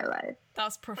implemented in my life.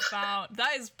 That's profound.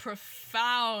 That is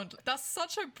profound. That's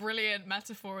such a brilliant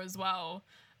metaphor as well.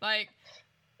 Like,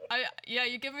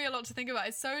 you give me a lot to think about.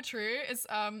 It's so true. It's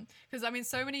because I mean,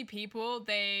 so many people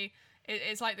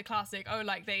it's like the classic,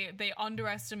 like they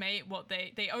underestimate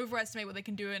they overestimate what they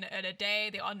can do in a day.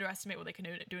 They underestimate what they can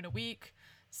do in a week.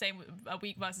 Same with a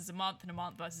week versus a month and a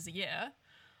month versus a year.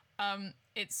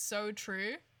 It's so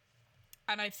true.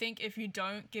 And I think if you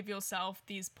don't give yourself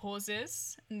these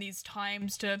pauses and these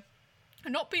times to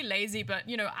not be lazy, but,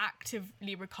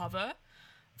 actively recover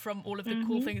from all of the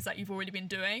cool things that you've already been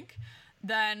doing,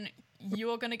 then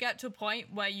you're going to get to a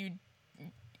point where you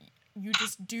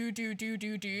just do.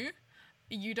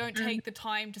 You don't take the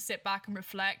time to sit back and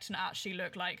reflect and actually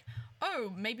look like,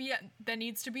 oh, maybe there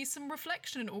needs to be some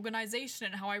reflection and organization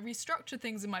and how I restructure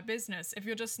things in my business. If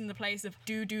you're just in the place of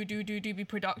do, be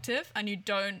productive, and you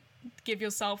don't give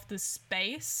yourself the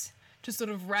space to sort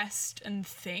of rest and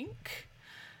think,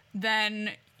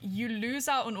 then you lose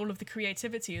out on all of the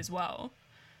creativity as well.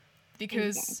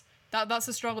 Because that's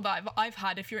a struggle that I've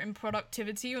had. If you're in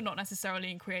productivity, you're not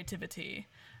necessarily in creativity.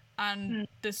 And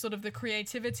the sort of the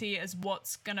creativity is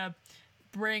what's gonna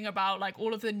bring about like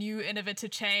all of the new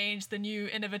innovative change, the new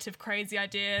innovative crazy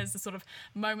ideas, the sort of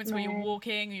moments where you're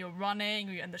walking or you're running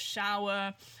or you're in the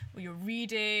shower or you're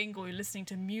reading or you're listening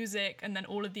to music, and then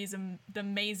all of these the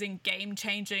amazing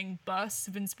game-changing bursts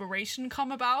of inspiration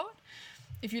come about.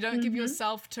 If you don't give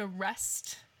yourself to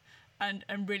rest and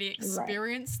really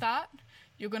experience that,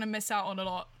 you're gonna miss out on a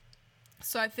lot.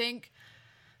 So I think,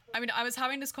 I was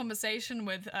having this conversation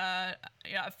with a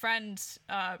friend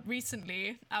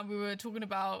recently, and we were talking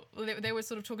about, they were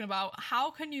sort of talking about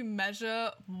how can you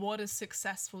measure what a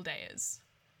successful day is?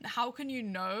 How can you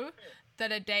know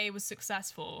that a day was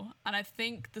successful? And I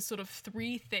think the sort of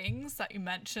 3 things that you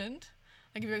mentioned,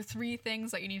 like if you have 3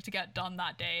 things that you need to get done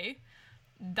that day,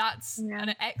 that's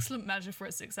an excellent measure for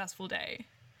a successful day.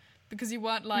 Because you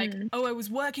weren't like, oh, I was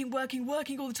working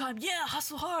all the time. Yeah,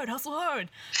 hustle hard.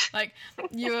 Like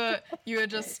you were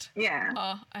just,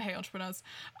 I hate entrepreneurs.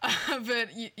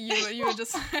 But you were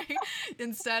just like,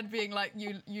 instead being like,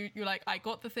 you're like, I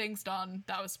got the things done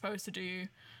that I was supposed to do.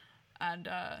 And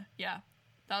that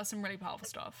was some really powerful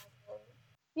stuff.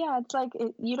 Yeah, it's like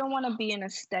you don't want to be in a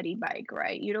steady bike,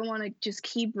 right? You don't want to just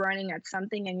keep running at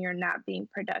something and you're not being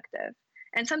productive.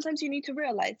 And sometimes you need to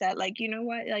realize that, like, you know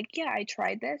what, like, yeah, I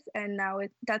tried this, and now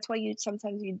that's why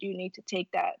sometimes you do need to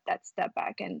take that step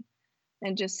back and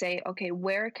just say, okay,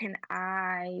 where can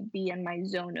I be in my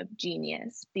zone of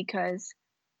genius? Because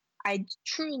I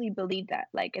truly believe that,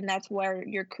 like, and that's where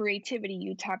your creativity,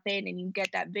 you tap in and you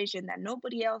get that vision that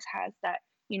nobody else has, that,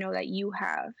 that you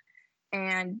have,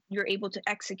 and you're able to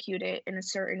execute it in a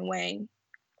certain way.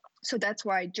 So that's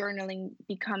why journaling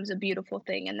becomes a beautiful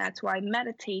thing. And that's why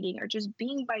meditating or just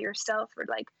being by yourself for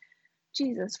like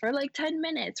 10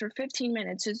 minutes or 15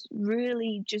 minutes is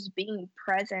really just being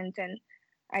present. And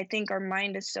I think our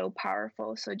mind is so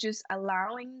powerful. So just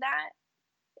allowing that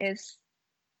is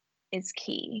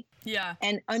key. Yeah.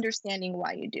 And understanding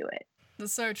why you do it.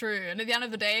 That's so true. And at the end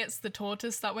of the day, it's the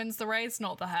tortoise that wins the race,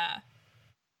 not the hare.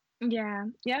 Yeah.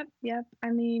 Yep.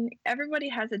 I mean, everybody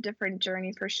has a different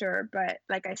journey for sure. But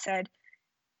like I said,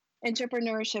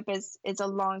 entrepreneurship is a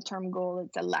long-term goal.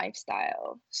 It's a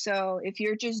lifestyle. So if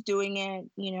you're just doing it,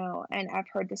 and I've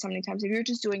heard this so many times, if you're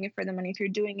just doing it for the money, if you're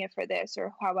doing it for this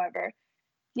or however,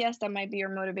 yes, that might be your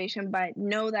motivation, but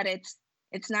know that it's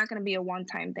not going to be a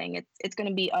one-time thing. It's going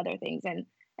to be other things.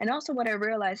 And also what I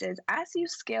realize is as you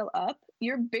scale up,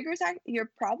 your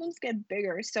problems get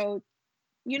bigger. So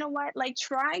you know what? Like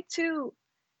try to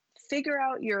figure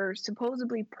out your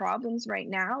supposedly problems right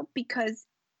now, because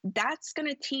that's going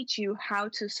to teach you how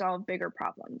to solve bigger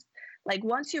problems. Like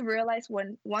once you realize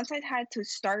once I had to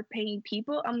start paying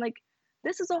people, I'm like,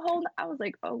 I was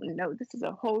like, oh no, this is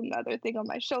a whole nother thing on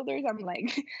my shoulders. I'm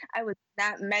like, I was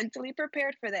not mentally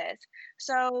prepared for this.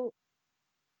 So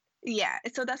yeah,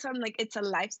 so that's why I'm like, it's a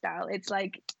lifestyle. It's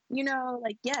like,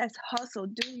 like, yes, hustle,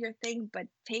 do your thing, but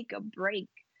take a break.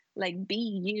 Like, be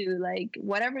you. Like,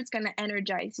 whatever's going to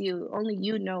energize you, only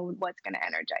you know what's going to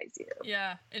energize you.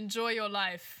 Yeah, enjoy your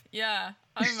life. Yeah,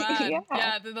 oh man.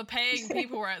 Yeah, the paying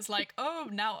people where it's like, oh,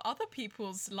 now other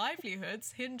people's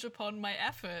livelihoods hinge upon my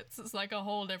efforts. It's like a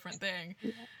whole different thing.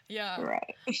 Yeah.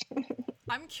 Right.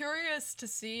 I'm curious to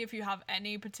see if you have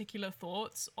any particular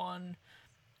thoughts on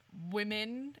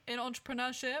women in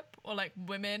entrepreneurship or like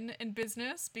women in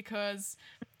business, because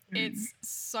it's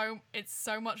so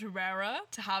much rarer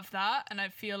to have that. And I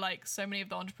feel like so many of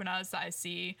the entrepreneurs that I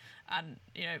see and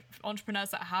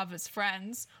entrepreneurs that I have as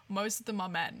friends, most of them are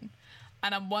men.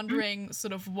 And I'm wondering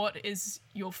sort of what is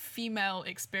your female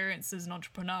experience as an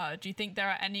entrepreneur? Do you think there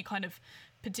are any kind of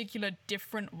particular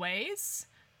different ways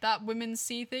that women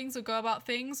see things or go about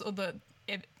things, or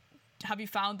have you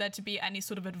found there to be any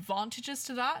sort of advantages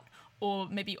to that, or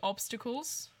maybe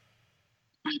obstacles?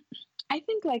 I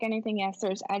think like anything, yes,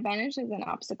 there's advantages and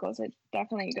obstacles. It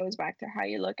definitely goes back to how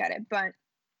you look at it. But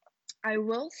I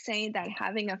will say that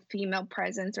having a female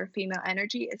presence or female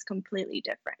energy is completely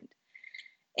different.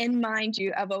 And mind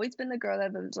you, I've always been the girl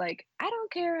that was like, I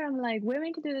don't care. I'm like,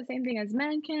 women can do the same thing as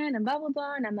men can and blah, blah,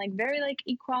 blah. And I'm like, very like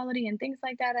equality and things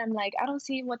like that. I'm like, I don't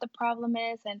see what the problem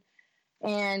is.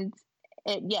 And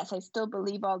yes, I still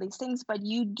believe all these things, but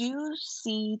you do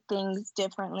see things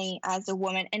differently as a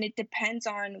woman, and it depends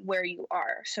on where you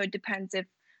are. So it depends if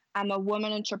I'm a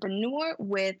woman entrepreneur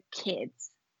with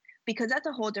kids, because that's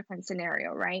a whole different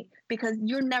scenario, right? Because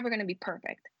you're never going to be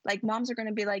perfect. Like moms are going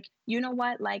to be like, you know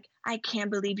what? Like, I can't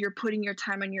believe you're putting your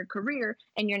time on your career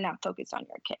and you're not focused on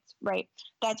your kids, right?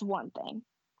 That's one thing.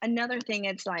 Another thing,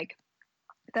 it's like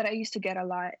that I used to get a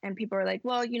lot, and people are like,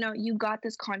 well, you got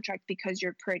this contract because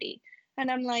you're pretty. And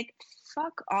I'm like,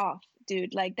 fuck off,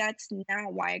 dude. Like, that's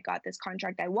not why I got this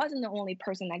contract. I wasn't the only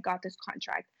person that got this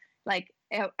contract. Like,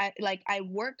 I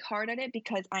worked hard at it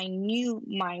because I knew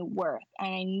my worth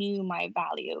and I knew my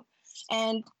value.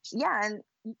 And yeah,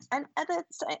 and at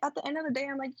the end of the day,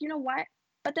 I'm like, you know what?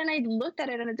 But then I looked at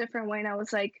it in a different way, and I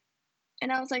was like,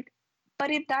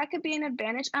 but if that could be an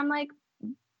advantage, I'm like,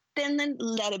 then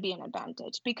let it be an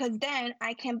advantage, because then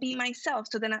I can be myself.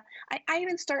 So then I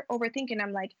even start overthinking.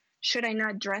 I'm like, should I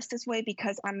not dress this way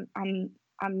because I'm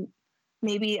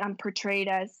maybe I'm portrayed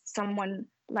as someone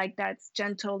like that's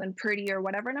gentle and pretty or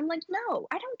whatever? And I'm like, no,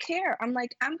 I don't care. I'm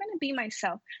like, I'm gonna be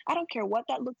myself. I don't care what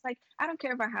that looks like. I don't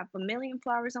care if I have a million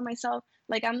flowers on myself.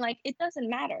 Like, I'm like, it doesn't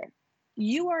matter.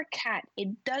 You are Kat. It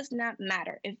does not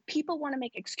matter. If people want to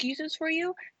make excuses for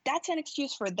you, that's an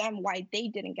excuse for them why they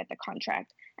didn't get the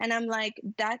contract. And I'm like,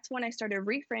 that's when I started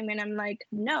reframing. I'm like,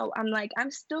 no,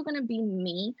 I'm still going to be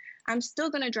me. I'm still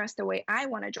going to dress the way I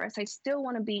want to dress. I still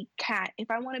want to be Kat. If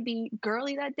I want to be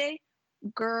girly that day,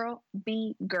 girl,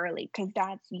 be girly, because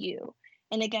that's you.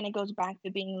 And again, it goes back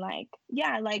to being like,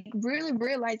 yeah, like really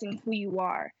realizing who you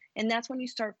are. And that's when you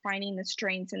start finding the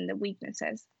strengths and the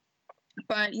weaknesses.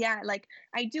 But yeah, like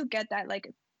I do get that.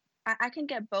 Like I can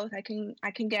get both. I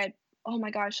can get, oh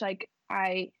my gosh, like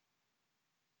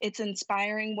it's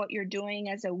inspiring what you're doing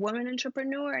as a woman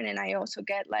entrepreneur. And then I also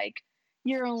get like,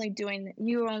 you only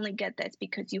get this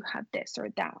because you have this or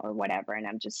that or whatever. And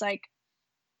I'm just like,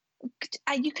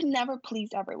 you can never please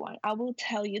everyone. I will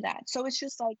tell you that. So it's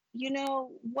just like,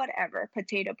 whatever,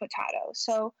 potato.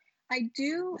 So I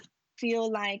do feel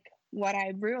like what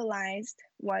I realized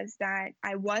was that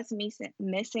I was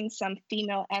missing some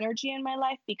female energy in my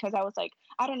life, because I was like,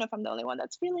 I don't know if I'm the only one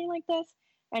that's feeling like this.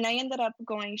 And I ended up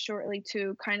going shortly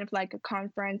to kind of like a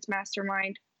conference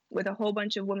mastermind with a whole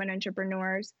bunch of women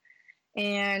entrepreneurs.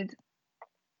 And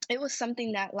it was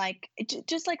something that like,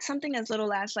 just like something as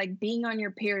little as like being on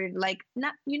your period, like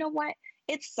not, you know what?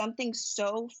 It's something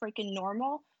so freaking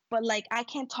normal, but like, I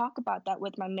can't talk about that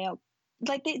with my male.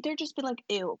 Like they're just been like,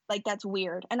 ew, like that's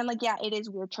weird. And I'm like, yeah, it is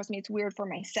weird. Trust me, it's weird for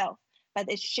myself, but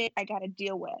it's shit I got to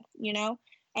deal with,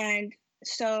 And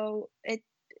so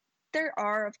there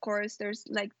are, of course, there's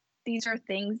like, these are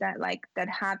things that that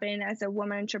happen as a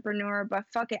woman entrepreneur, but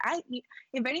fuck it.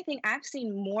 If anything, I've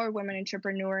seen more women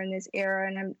entrepreneur in this era,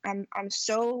 and I'm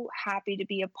so happy to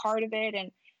be a part of it.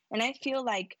 And I feel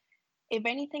like, if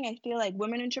anything, I feel like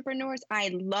women entrepreneurs, I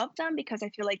love them because I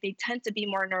feel like they tend to be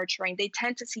more nurturing. They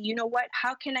tend to see, you know what,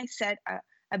 how can I set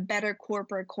a better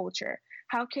corporate culture?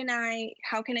 How can I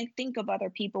think of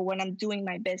other people when I'm doing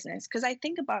my business? Because I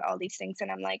think about all these things and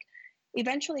I'm like,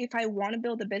 eventually, if I want to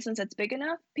build a business that's big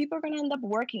enough, people are going to end up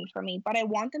working for me. But I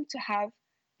want them to have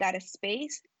that a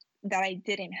space that I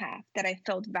didn't have, that I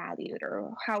felt valued,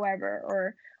 or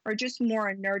however, or just more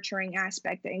a nurturing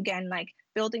aspect. And again, like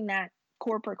building that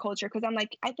corporate culture. Because I'm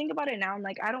like, I think about it now, I'm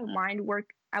like, I don't mind work.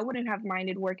 I wouldn't have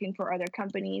minded working for other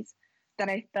companies that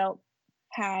I felt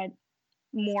had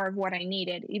more of what I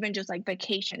needed, even just like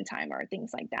vacation time or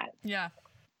things like that. Yeah.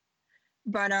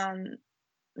 But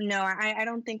no, I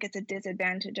don't think it's a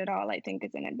disadvantage at all. I think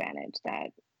it's an advantage that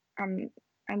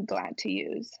I'm glad to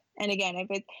use. And again,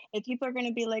 if people are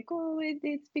gonna be like, oh,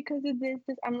 it's because of this,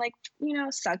 I'm like,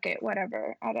 suck it,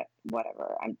 whatever.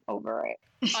 Whatever. I'm over it.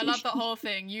 I love that whole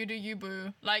thing. You do you,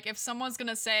 boo. Like, if someone's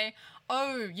gonna say,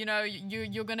 oh,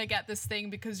 you're gonna get this thing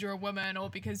because you're a woman or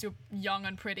because you're young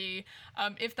and pretty,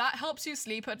 if that helps you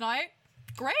sleep at night,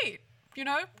 great.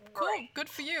 Cool, good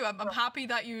for you. I'm happy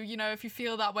that you if you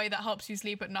feel that way, that helps you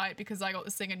sleep at night because I got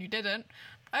this thing and you didn't.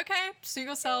 Okay, sue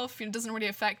yourself. It doesn't really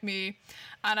affect me.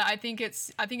 And I think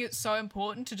it's so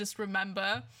important to just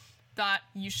remember that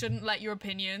you shouldn't let your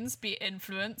opinions be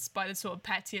influenced by the sort of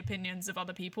petty opinions of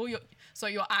other people. So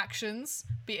your actions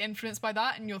be influenced by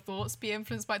that, and your thoughts be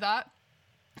influenced by that.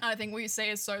 And I think what you say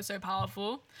is so, so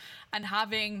powerful. And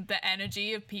having the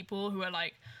energy of people who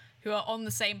are on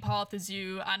the same path as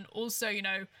you, and also,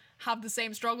 have the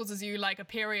same struggles as you, like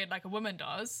a woman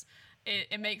does,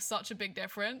 it makes such a big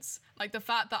difference. Like the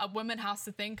fact that a woman has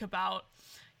to think about,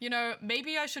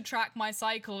 maybe I should track my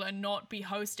cycle and not be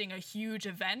hosting a huge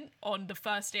event on the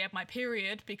first day of my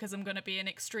period because I'm going to be in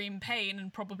extreme pain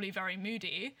and probably very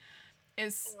moody,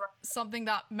 is something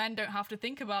that men don't have to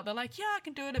think about. They're like, yeah, I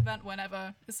can do an event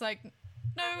whenever. It's like,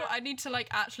 no, I need to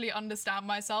actually understand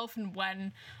myself and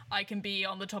when I can be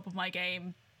on the top of my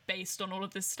game based on all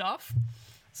of this stuff.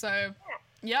 So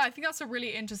yeah, I think that's a really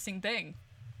interesting thing.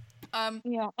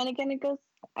 Yeah, and again, it goes,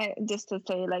 just to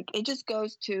say, it just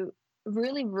goes to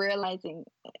really realizing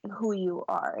who you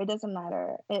are. It doesn't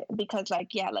matter because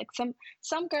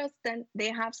some girls, then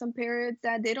they have some periods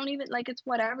that they don't even, it's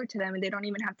whatever to them and they don't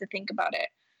even have to think about it.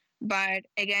 But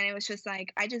again, it was just I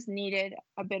just needed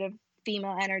a bit of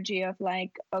female energy of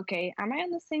okay, am I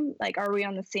on the same, are we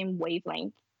on the same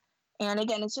wavelength? And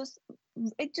again,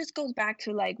 it just goes back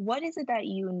to what is it that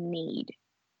you need?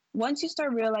 Once you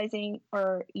start realizing,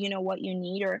 or what you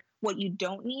need or what you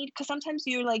don't need, because sometimes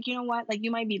you're you know what,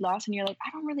 you might be lost and you're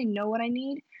I don't really know what I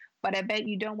need, but I bet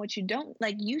you don't what you don't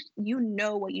you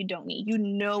know what you don't need,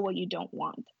 what you don't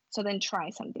want, so then try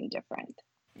something different.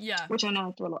 Yeah, which I know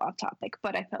it's a little off topic,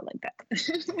 but I felt like that.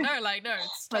 no,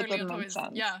 it's totally makes sense.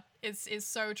 Yeah, it's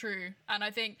so true. And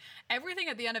I think everything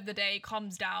at the end of the day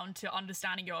comes down to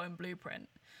understanding your own blueprint.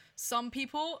 Some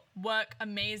people work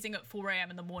amazing at 4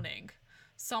 a.m. in the morning.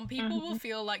 Some people will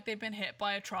feel like they've been hit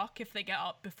by a truck if they get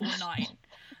up before 9,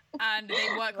 and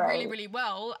they work really, really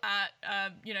well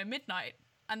at midnight,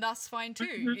 and that's fine too.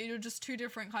 You're just two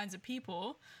different kinds of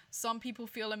people. Some people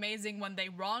feel amazing when they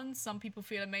run. Some people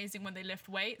feel amazing when they lift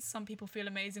weights. Some people feel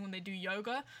amazing when they do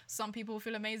yoga. Some people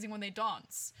feel amazing when they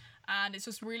dance. And it's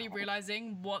just really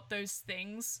realizing what those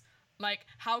things,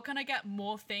 how can I get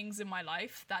more things in my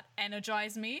life that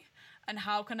energize me, and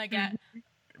how can I get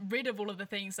rid of all of the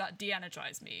things that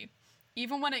de-energize me,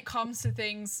 even when it comes to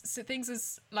things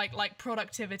as like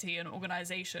productivity and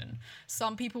organization.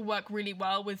 Some people work really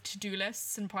well with to-do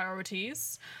lists and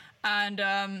priorities, and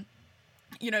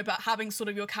but having sort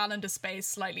of your calendar space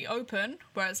slightly open,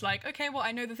 where it's okay, well,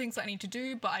 I know the things that I need to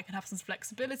do, but I can have some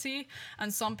flexibility.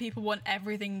 And some people want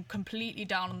everything completely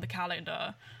down on the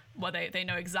calendar, where they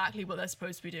know exactly what they're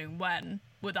supposed to be doing when,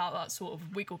 without that sort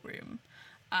of wiggle room.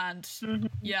 And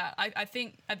yeah, I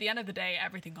think at the end of the day,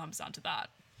 everything comes down to that.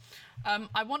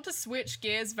 I want to switch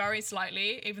gears very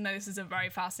slightly, even though this is a very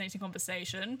fascinating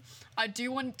conversation. I do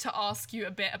want to ask you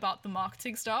a bit about the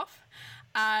marketing stuff.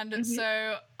 And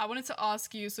so I wanted to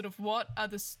ask you sort of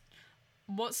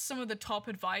what's some of the top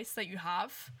advice that you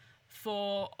have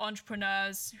for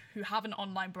entrepreneurs who have an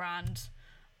online brand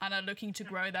and are looking to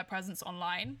grow their presence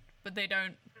online, but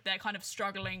they're kind of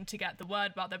struggling to get the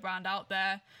word about their brand out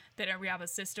there. They don't really have a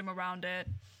system around it.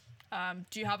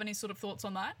 Do you have any sort of thoughts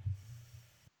on that?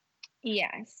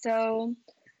 Yeah. So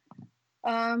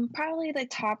Probably the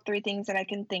top three things that I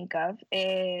can think of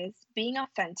is being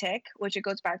authentic, which it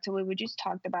goes back to what we just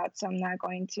talked about. So I'm not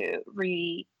going to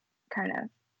kind of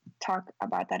talk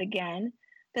about that again.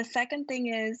 The second thing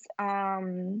is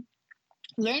learn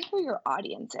who your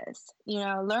audience is.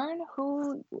 Learn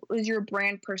who is your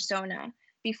brand persona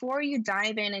before you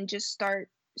dive in and just start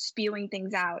spewing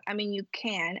things out. I mean, you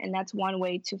can, and that's one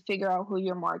way to figure out who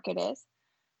your market is.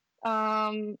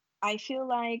 I feel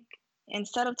like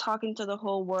instead of talking to the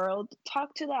whole world,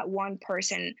 talk to that one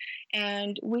person.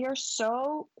 And we are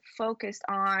so focused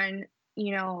on,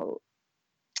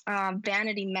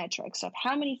 vanity metrics of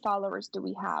how many followers do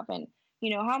we have, and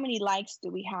how many likes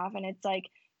do we have, and it's like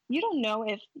you don't know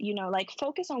if like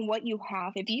focus on what you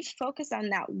have. If you focus on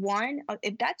that one,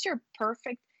 if that's your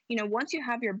perfect, once you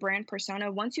have your brand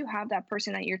persona, once you have that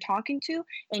person that you're talking to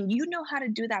and you know how to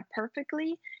do that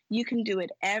perfectly, you can do it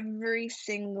every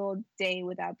single day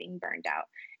without being burned out.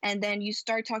 And then you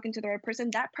start talking to the right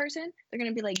person, that person, they're going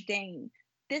to be like, dang,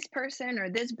 this person or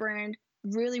this brand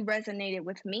really resonated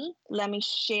with me. Let me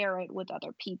share it with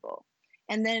other people.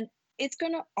 And then it's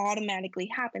going to automatically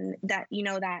happen that,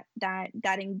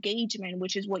 that engagement,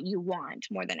 which is what you want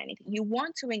more than anything. You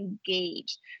want to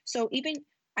engage. So even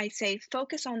I say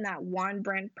focus on that one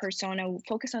brand persona,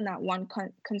 focus on that one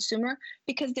consumer,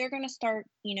 because they're going to start,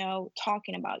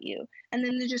 talking about you. And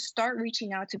then they just start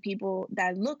reaching out to people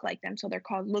that look like them. So they're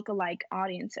called lookalike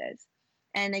audiences.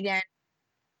 And again,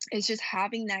 it's just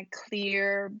having that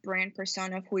clear brand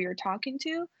persona of who you're talking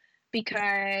to,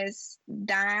 because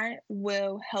that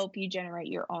will help you generate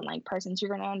your online presence. You're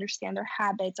going to understand their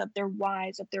habits, of their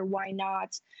whys, of their why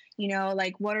nots,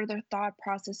 like what are their thought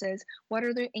processes, what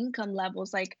are their income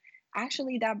levels. Like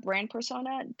actually that brand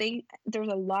persona,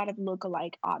 there's a lot of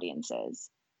lookalike audiences.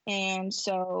 And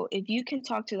so if you can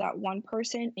talk to that one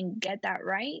person and get that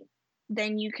right,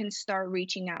 then you can start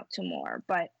reaching out to more.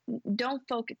 But don't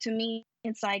focus, to me,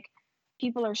 it's like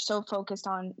people are so focused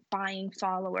on buying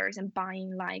followers and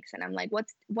buying likes. And I'm like, what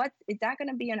is that going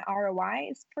to be an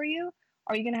ROI for you?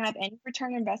 Are you going to have any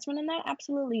return investment in that?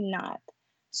 Absolutely not.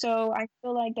 So I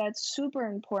feel like that's super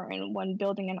important when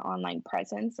building an online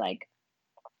presence. Like,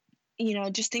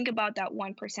 just think about that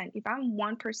 1%. If I'm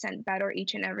 1% better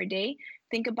each and every day,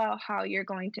 think about how you're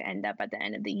going to end up at the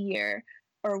end of the year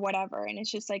or whatever. And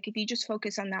it's just like, if you just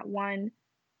focus on that one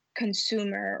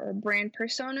consumer or brand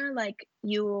persona, like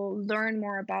you will learn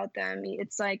more about them.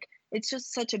 It's like, it's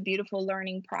just such a beautiful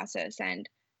learning process. And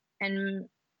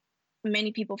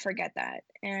many people forget that.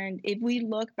 And if we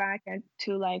look back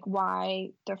to like why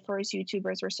the first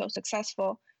YouTubers were so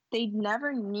successful, they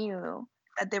never knew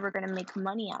that they were going to make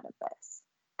money out of this.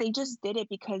 They just did it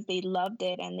because they loved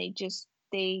it, and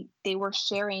they were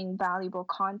sharing valuable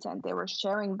content. They were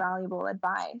sharing valuable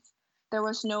advice. There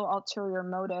was no ulterior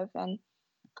motive. And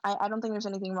I don't think there's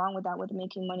anything wrong with that, with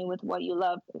making money with what you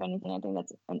love. If anything, I think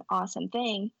that's an awesome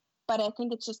thing. But I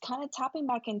think it's just kind of tapping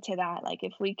back into that. Like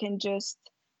if we can just,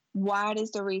 what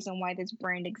is the reason why this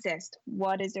brand exists?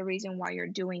 What is the reason why you're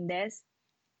doing this?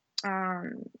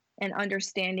 And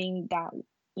understanding that,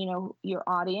 your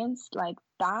audience, like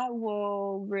that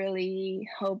will really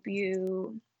help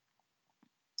you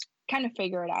kind of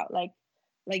figure it out, like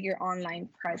your online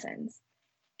presence.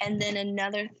 And then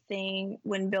another thing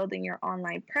when building your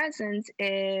online presence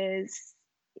is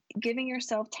giving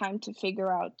yourself time to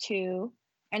figure out too,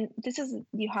 and this is,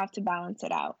 you have to balance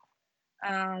it out,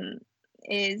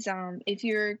 if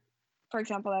you're, for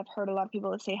example, I've heard a lot of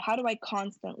people say, how do I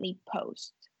constantly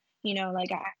post? Like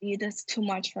that's too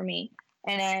much for me.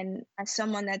 And then as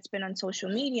someone that's been on social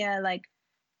media, like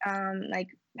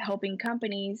helping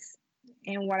companies,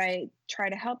 and what I try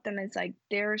to help them is like,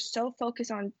 they're so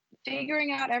focused on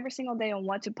figuring out every single day on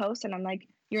what to post. And I'm like,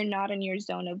 you're not in your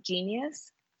zone of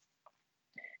genius.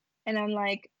 And I'm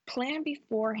like, plan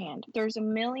beforehand. There's a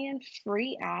million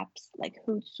free apps like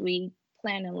Hootsuite,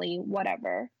 Planoly,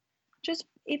 whatever. Just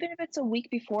even if it's a week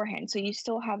beforehand, so you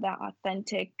still have that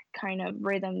authentic kind of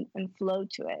rhythm and flow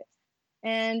to it.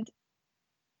 And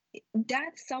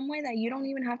that's some way that you don't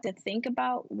even have to think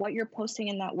about what you're posting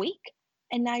in that week.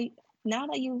 And now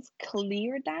that you've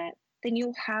cleared that, then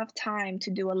you'll have time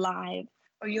to do a live,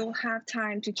 or you'll have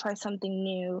time to try something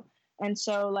new. And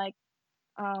so like,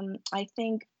 I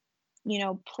think,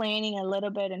 planning a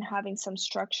little bit and having some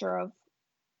structure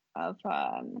of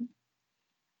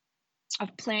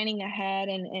planning ahead,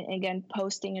 and again,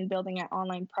 posting and building an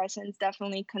online presence.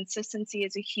 Definitely consistency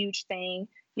is a huge thing.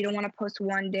 You don't want to post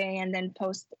one day and then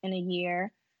post in a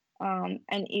year. And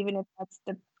even if that's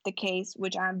the case,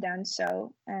 which I've done,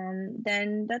 so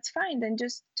then that's fine. Then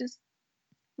just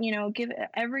give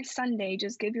every Sunday,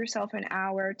 just give yourself an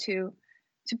hour to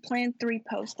to plan 3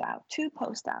 posts out, 2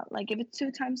 posts out. Like if it's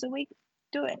 2 times a week,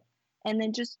 do it. And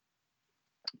then just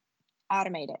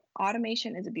automate it.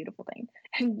 Automation is a beautiful thing.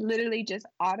 And literally just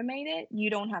automate it. You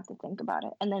don't have to think about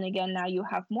it. And then again, now you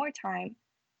have more time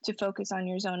to focus on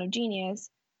your zone of genius.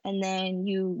 And then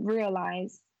you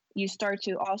realize you start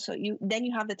to also, then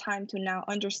you have the time to now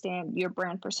understand your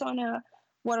brand persona.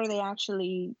 What are they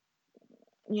actually,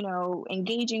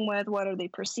 engaging with? What are they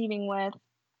perceiving with?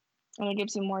 And it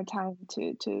gives you more time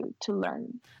to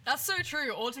learn. That's so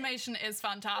true. Automation is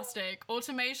fantastic.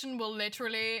 Automation will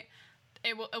literally,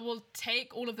 it will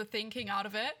take all of the thinking out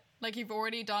of it. Like you've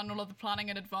already done all of the planning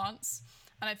in advance.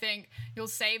 And I think you'll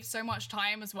save so much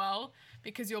time as well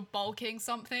because you're bulking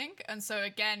something. And so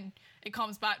again, it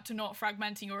comes back to not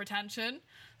fragmenting your attention.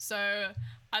 So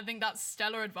I think that's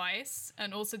stellar advice.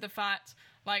 And also the fact,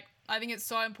 like, I think it's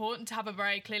so important to have a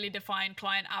very clearly defined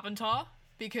client avatar,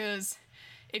 because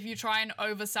if you try and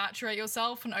oversaturate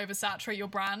yourself and oversaturate your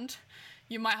brand,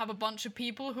 you might have a bunch of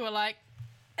people who are like,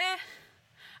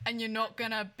 and you're not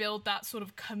gonna build that sort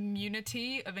of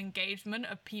community of engagement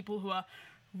of people who are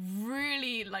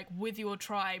really like with your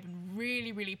tribe and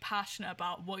really, really passionate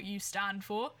about what you stand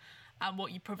for and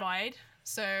what you provide.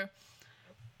 So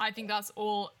I think that's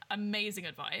all amazing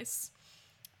advice.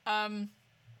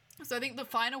 So I think the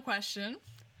final question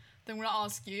that I'm gonna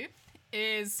ask you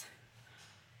is,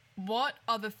 what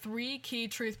are the 3 key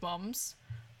truth bombs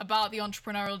about the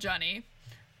entrepreneurial journey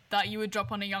that you would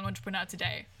drop on a young entrepreneur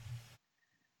today?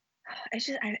 It's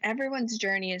just everyone's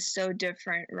journey is so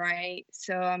different, right?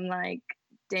 So I'm like,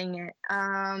 dang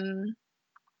it.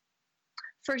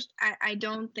 First, I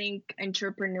don't think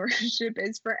entrepreneurship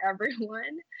is for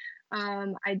everyone.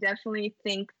 I definitely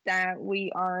think that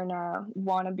we are in a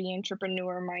wannabe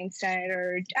entrepreneur mindset,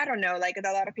 or I don't know, like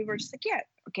a lot of people are just like, yeah,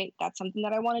 okay, that's something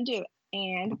that I want to do.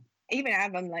 And even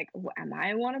I'm like, am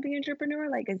I a wannabe entrepreneur?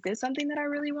 Like, is this something that I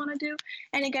really want to do?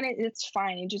 And again, it's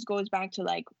fine. It just goes back to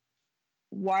like,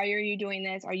 why are you doing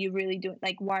this? Are you really doing,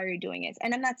 like, why are you doing it?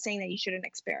 And I'm not saying that you shouldn't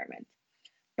experiment,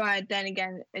 but then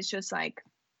again, it's just like,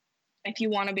 if you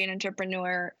want to be an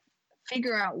entrepreneur,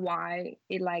 figure out why.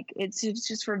 It's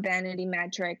just for vanity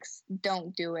metrics.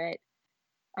 Don't do it.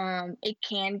 It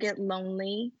can get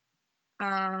lonely.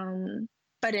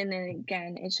 But then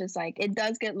again, it's just like, it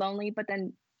does get lonely, but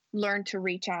then learn to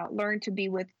reach out, learn to be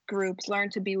with groups, learn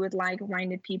to be with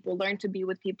like-minded people, learn to be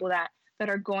with people that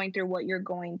are going through what you're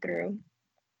going through.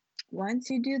 Once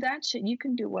you do that shit, you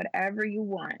can do whatever you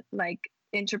want. Like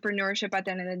entrepreneurship at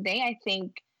the end of the day, I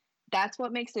think that's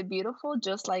what makes it beautiful.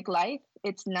 Just like life,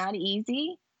 it's not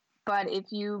easy, but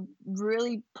if you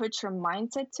really put your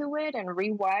mindset to it and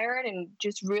rewire it and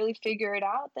just really figure it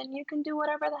out, then you can do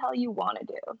whatever the hell you want to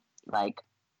do. Like,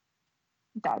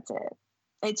 that's it.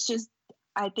 It's just,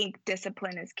 I think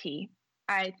discipline is key.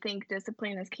 I think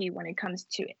discipline is key when it comes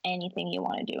to anything you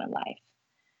want to do in life.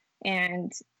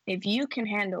 And if you can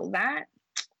handle that,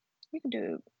 you can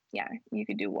do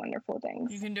wonderful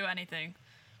things. You can do anything.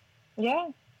 Yeah.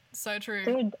 So true.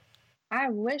 Dude, I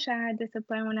wish I had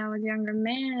discipline when I was younger.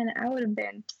 Man, I would have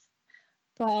been.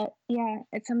 But yeah,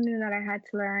 it's something that I had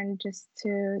to learn just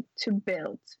to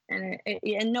build. And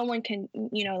and no one can,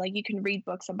 like you can read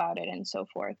books about it and so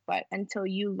forth. But until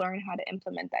you learn how to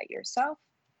implement that yourself,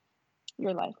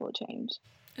 your life will change.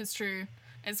 It's true.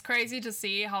 It's crazy to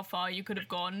see how far you could have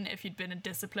gone if you'd been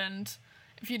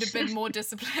if you'd have been more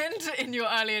disciplined in your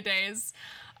earlier days.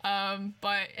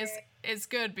 But it's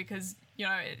good because,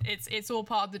 it's all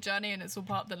part of the journey and it's all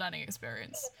part of the learning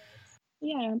experience.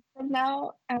 Yeah, but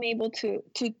now I'm able to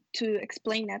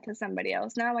explain that to somebody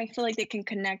else. Now I feel like they can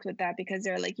connect with that because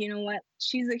they're like, you know what?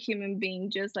 She's a human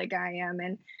being just like I am.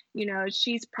 And,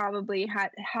 she's probably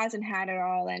hasn't had it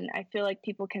all. And I feel like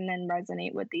people can then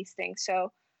resonate with these things.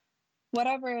 So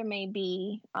whatever it may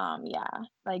be,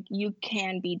 like you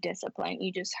can be disciplined.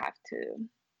 You just have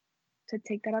to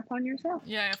take that upon yourself.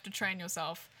 Yeah, you have to train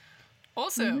yourself.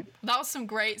 Awesome. That was some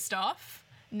great stuff.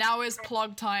 Now is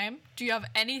plug time. Do you have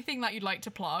anything that you'd like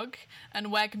to plug,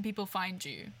 and where can people find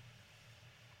you?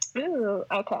 Ooh,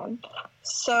 okay.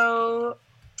 So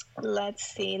let's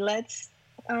see.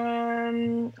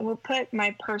 We'll put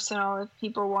my personal, if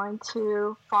people want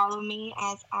to follow me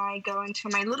as I go into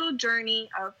my little journey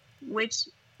of which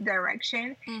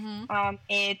direction.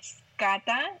 It's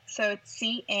Cata, so it's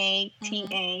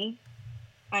CATA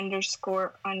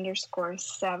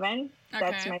 __7.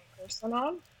 That's my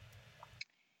personal.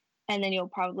 And then you'll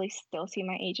probably still see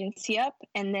my agency up.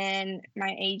 And then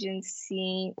my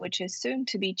agency, which is soon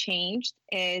to be changed,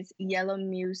 is Yellow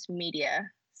Muse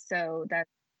Media. So that's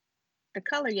the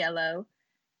color yellow.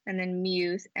 And then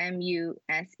Muse,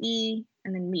 MUSE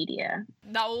and then media.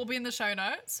 That will all be in the show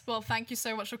notes. Well, thank you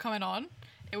so much for coming on.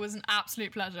 It was an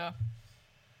absolute pleasure.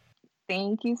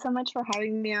 Thank you so much for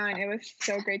having me on. It was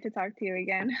so great to talk to you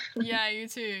again. Yeah, you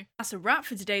too. That's a wrap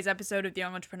for today's episode of the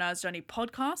Young Entrepreneur's Journey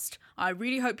podcast. I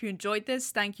really hope you enjoyed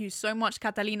this. Thank you so much,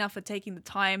 Catalina, for taking the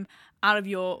time out of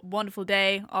your wonderful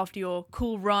day after your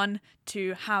cool run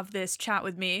to have this chat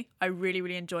with me. I really,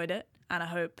 really enjoyed it, and I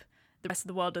hope the rest of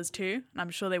the world does too, and I'm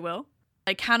sure they will.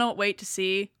 I cannot wait to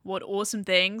see what awesome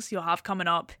things you'll have coming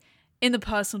up in the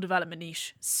personal development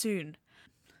niche soon.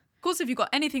 Of course, if you got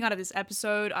anything out of this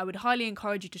episode, I would highly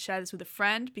encourage you to share this with a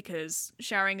friend, because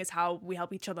sharing is how we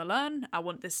help each other learn. I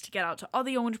want this to get out to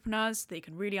other young entrepreneurs so they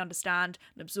can really understand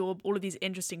and absorb all of these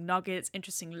interesting nuggets,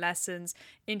 interesting lessons,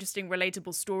 interesting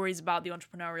relatable stories about the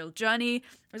entrepreneurial journey.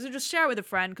 So just share it with a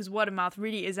friend, because word of mouth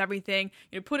really is everything.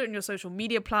 Put it on your social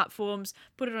media platforms,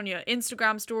 put it on your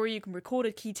Instagram story. You can record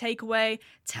a key takeaway,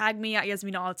 tag me at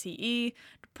YasminaRTE,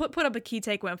 put up a key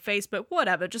takeaway on Facebook,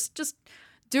 whatever. Just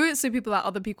do it so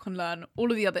other people can learn all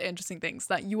of the other interesting things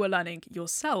that you are learning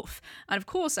yourself. And of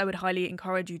course, I would highly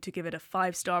encourage you to give it a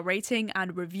 5-star rating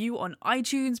and review on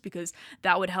iTunes, because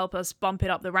that would help us bump it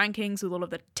up the rankings with all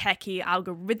of the techie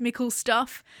algorithmical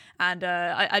stuff. And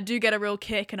I do get a real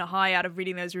kick and a high out of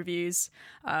reading those reviews.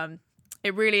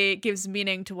 It really gives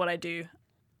meaning to what I do.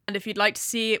 And if you'd like to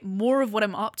see more of what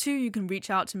I'm up to, you can reach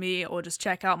out to me or just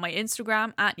check out my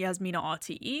Instagram at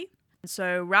YasminaRTE.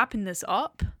 So wrapping this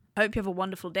up, I hope you have a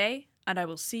wonderful day, and I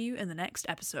will see you in the next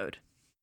episode.